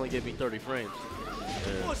that one only gave me 30 frames.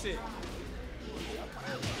 Yeah. Bullshit.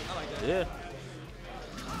 I like that. Yeah.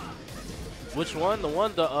 Which one? The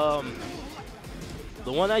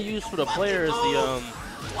one I use for the player is the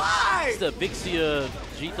Why? it's the Vixia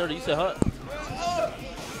G30. You said huh?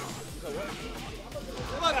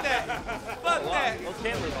 Fuck that. Fuck that. Those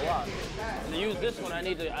cameras a lot. To use this one, I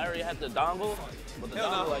already had the dongle, but the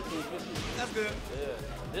Hell dongle no. like 250. That's good. Yeah.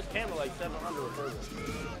 This camera like 700 with further.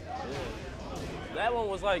 Yeah. That one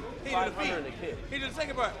was like He did the 500 in the feet. kit. He did the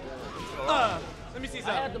second part. Let me see I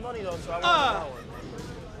something. had the money though, so I wanted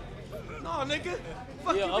to No, nigga.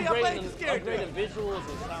 Fuck yeah, you, be playing upgrading, this character. upgrading visuals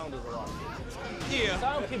and sound is a lot. Yeah.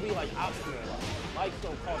 Sound can be like optional. Mics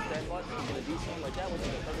don't cost that much to get a decent. Like that was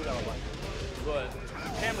like a $30 mic. But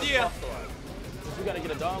cameras cost a lot. So you gotta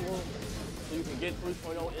get a dongle so you can get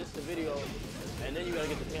 3.0 instant video, and then you gotta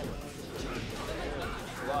get the camera. It's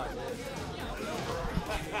a lot.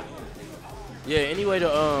 Yeah. Anyway,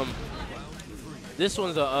 this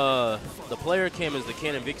one's the player cam is the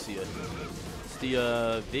Canon Vixia. It's the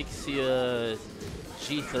Vixia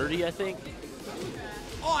G30, I think.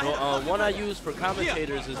 One I use for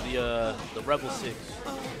commentators is the Rebel 6.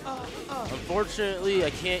 Unfortunately, I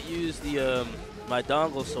can't use the my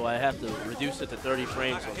dongle, so I have to reduce it to 30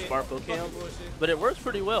 frames on Sparkle Cam. But it works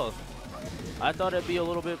pretty well. I thought it'd be a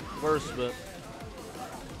little bit worse, but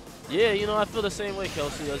yeah, you know, I feel the same way,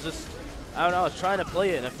 Kelsey. I don't know, I was trying to play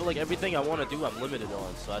it, and I feel like everything I want to do, I'm limited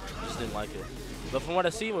on, so I just didn't like it. But from what I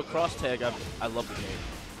see with cross tag, I love the game.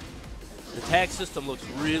 The tag system looks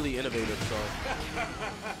really innovative, so.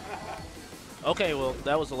 Okay, well,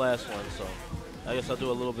 that was the last one, so I guess I'll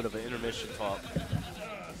do a little bit of an intermission talk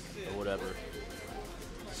or whatever.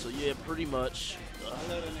 So yeah, pretty much.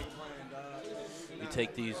 We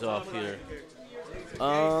take these off here.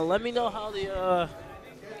 Let me know how the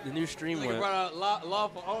new stream Nigga went. brought out law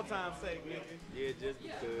for old time's sake, nigga. Yeah, just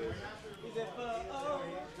because. He said for old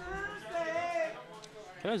time's sake.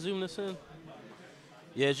 Can I zoom this in?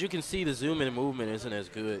 Yeah, as you can see, the zoom in movement isn't as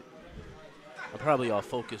good. I'm probably off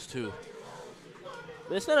focus too.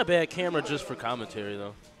 But it's not a bad camera just for commentary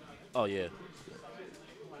though. Oh yeah.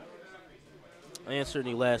 I answer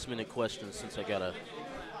any last minute questions since I gotta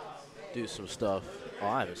do some stuff. Oh,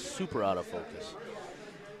 I am super out of focus.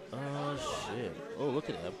 Oh shit. Oh, look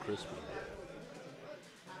at that, I'm crispy.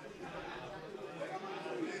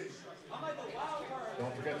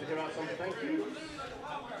 Don't forget to give out some thank yous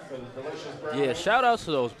for the delicious brownies. Yeah, shout outs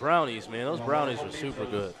to those brownies, man. Those brownies were super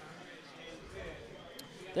good.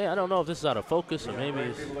 Damn, I don't know if this is out of focus or maybe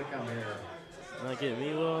it's not getting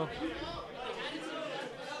me well.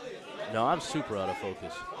 No, I'm super out of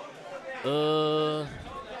focus.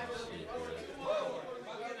 Let's see here.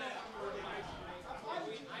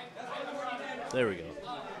 There we go.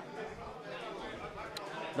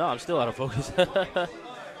 No, I'm still out of focus.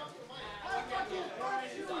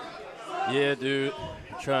 Yeah, dude.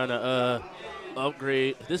 I'm trying to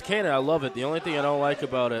upgrade. This Canon, I love it. The only thing I don't like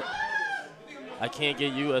about it, I can't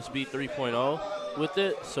get USB 3.0 with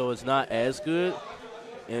it, so it's not as good.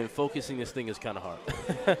 And focusing this thing is kind of hard.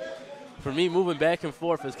 For me, moving back and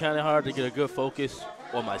forth, it's kind of hard to get a good focus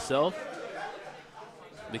on myself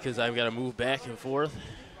because I've got to move back and forth.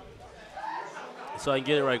 So I can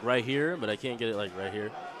get it like right here, but I can't get it like right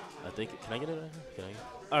here. I think, can I get it right here? Can I?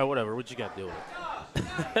 All right, whatever. What you got to do with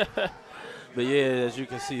it? But yeah, as you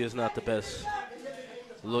can see, it's not the best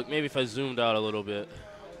look. Maybe if I zoomed out a little bit.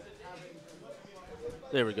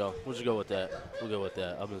 There we go. We'll just go with that. We'll go with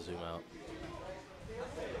that. I'm going to zoom out.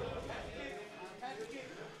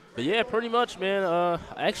 But yeah, pretty much, man. I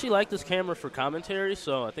actually like this camera for commentary,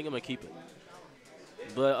 so I think I'm going to keep it.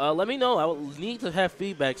 But let me know. I will need to have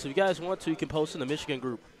feedback. So if you guys want to, you can post in the Michigan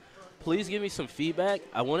group. Please give me some feedback.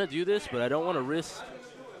 I want to do this, but I don't want to risk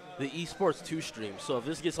the esports 2 stream. So if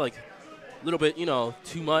this gets like a little bit,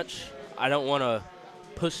 too much, I don't want to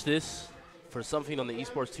push this for something on the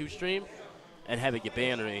esports 2 stream and have it get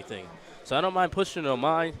banned or anything. So I don't mind pushing it on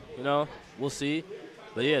mine, we'll see.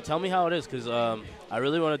 But yeah, tell me how it is, because I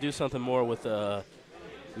really want to do something more with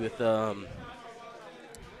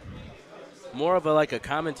more of a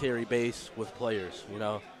commentary base with players,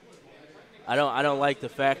 I don't like the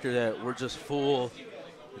factor that we're just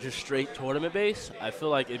straight tournament base. I feel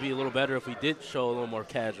like it'd be a little better if we did show a little more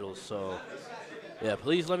casuals. So yeah,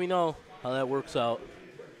 please let me know how that works out.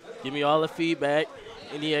 Give me all the feedback,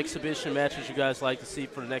 any exhibition matches you guys like to see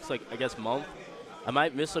for the next, month. I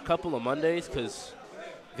might miss a couple of Mondays because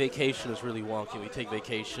vacation is really wonky. We take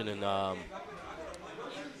vacation and,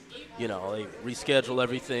 they reschedule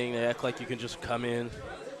everything. They act like you can just come in.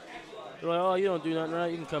 They're like, oh, you don't do nothing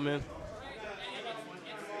right, you can come in.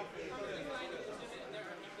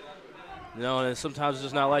 And sometimes it's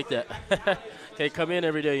just not like that. Can't come in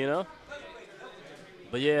every day,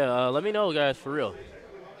 But yeah, let me know, guys, for real.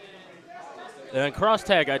 And cross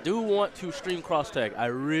tag, I do want to stream cross tag. I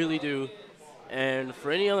really do. And for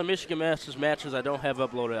any other Michigan Masters matches I don't have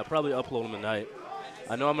uploaded, I'll probably upload them tonight.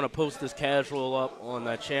 I know I'm going to post this casual up on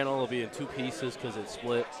that channel. It'll be in 2 pieces because it's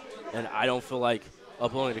split. And I don't feel like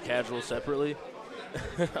uploading the casual separately.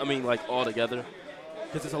 I mean, all together.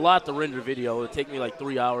 Because it's a lot to render video. It'll take me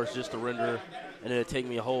 3 hours just to render. And it'll take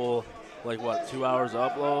me a whole, 2 hours to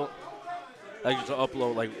upload. I just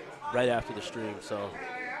upload, right after the stream, so.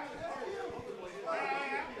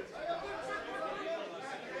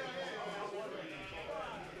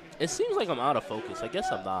 It seems like I'm out of focus. I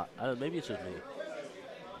guess I'm not. Maybe it's just me.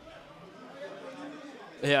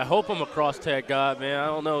 Yeah, I hope I'm a cross-tag god, man. I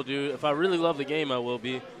don't know, dude. If I really love the game, I will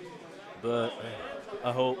be. But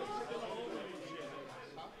I hope.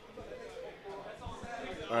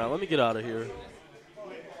 All right, let me get out of here.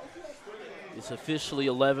 It's officially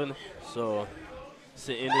 11, so it's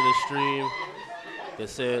the end of the stream. Like I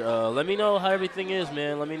said, let me know how everything is,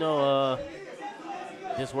 man. Let me know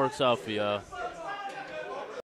if this works out for y'all.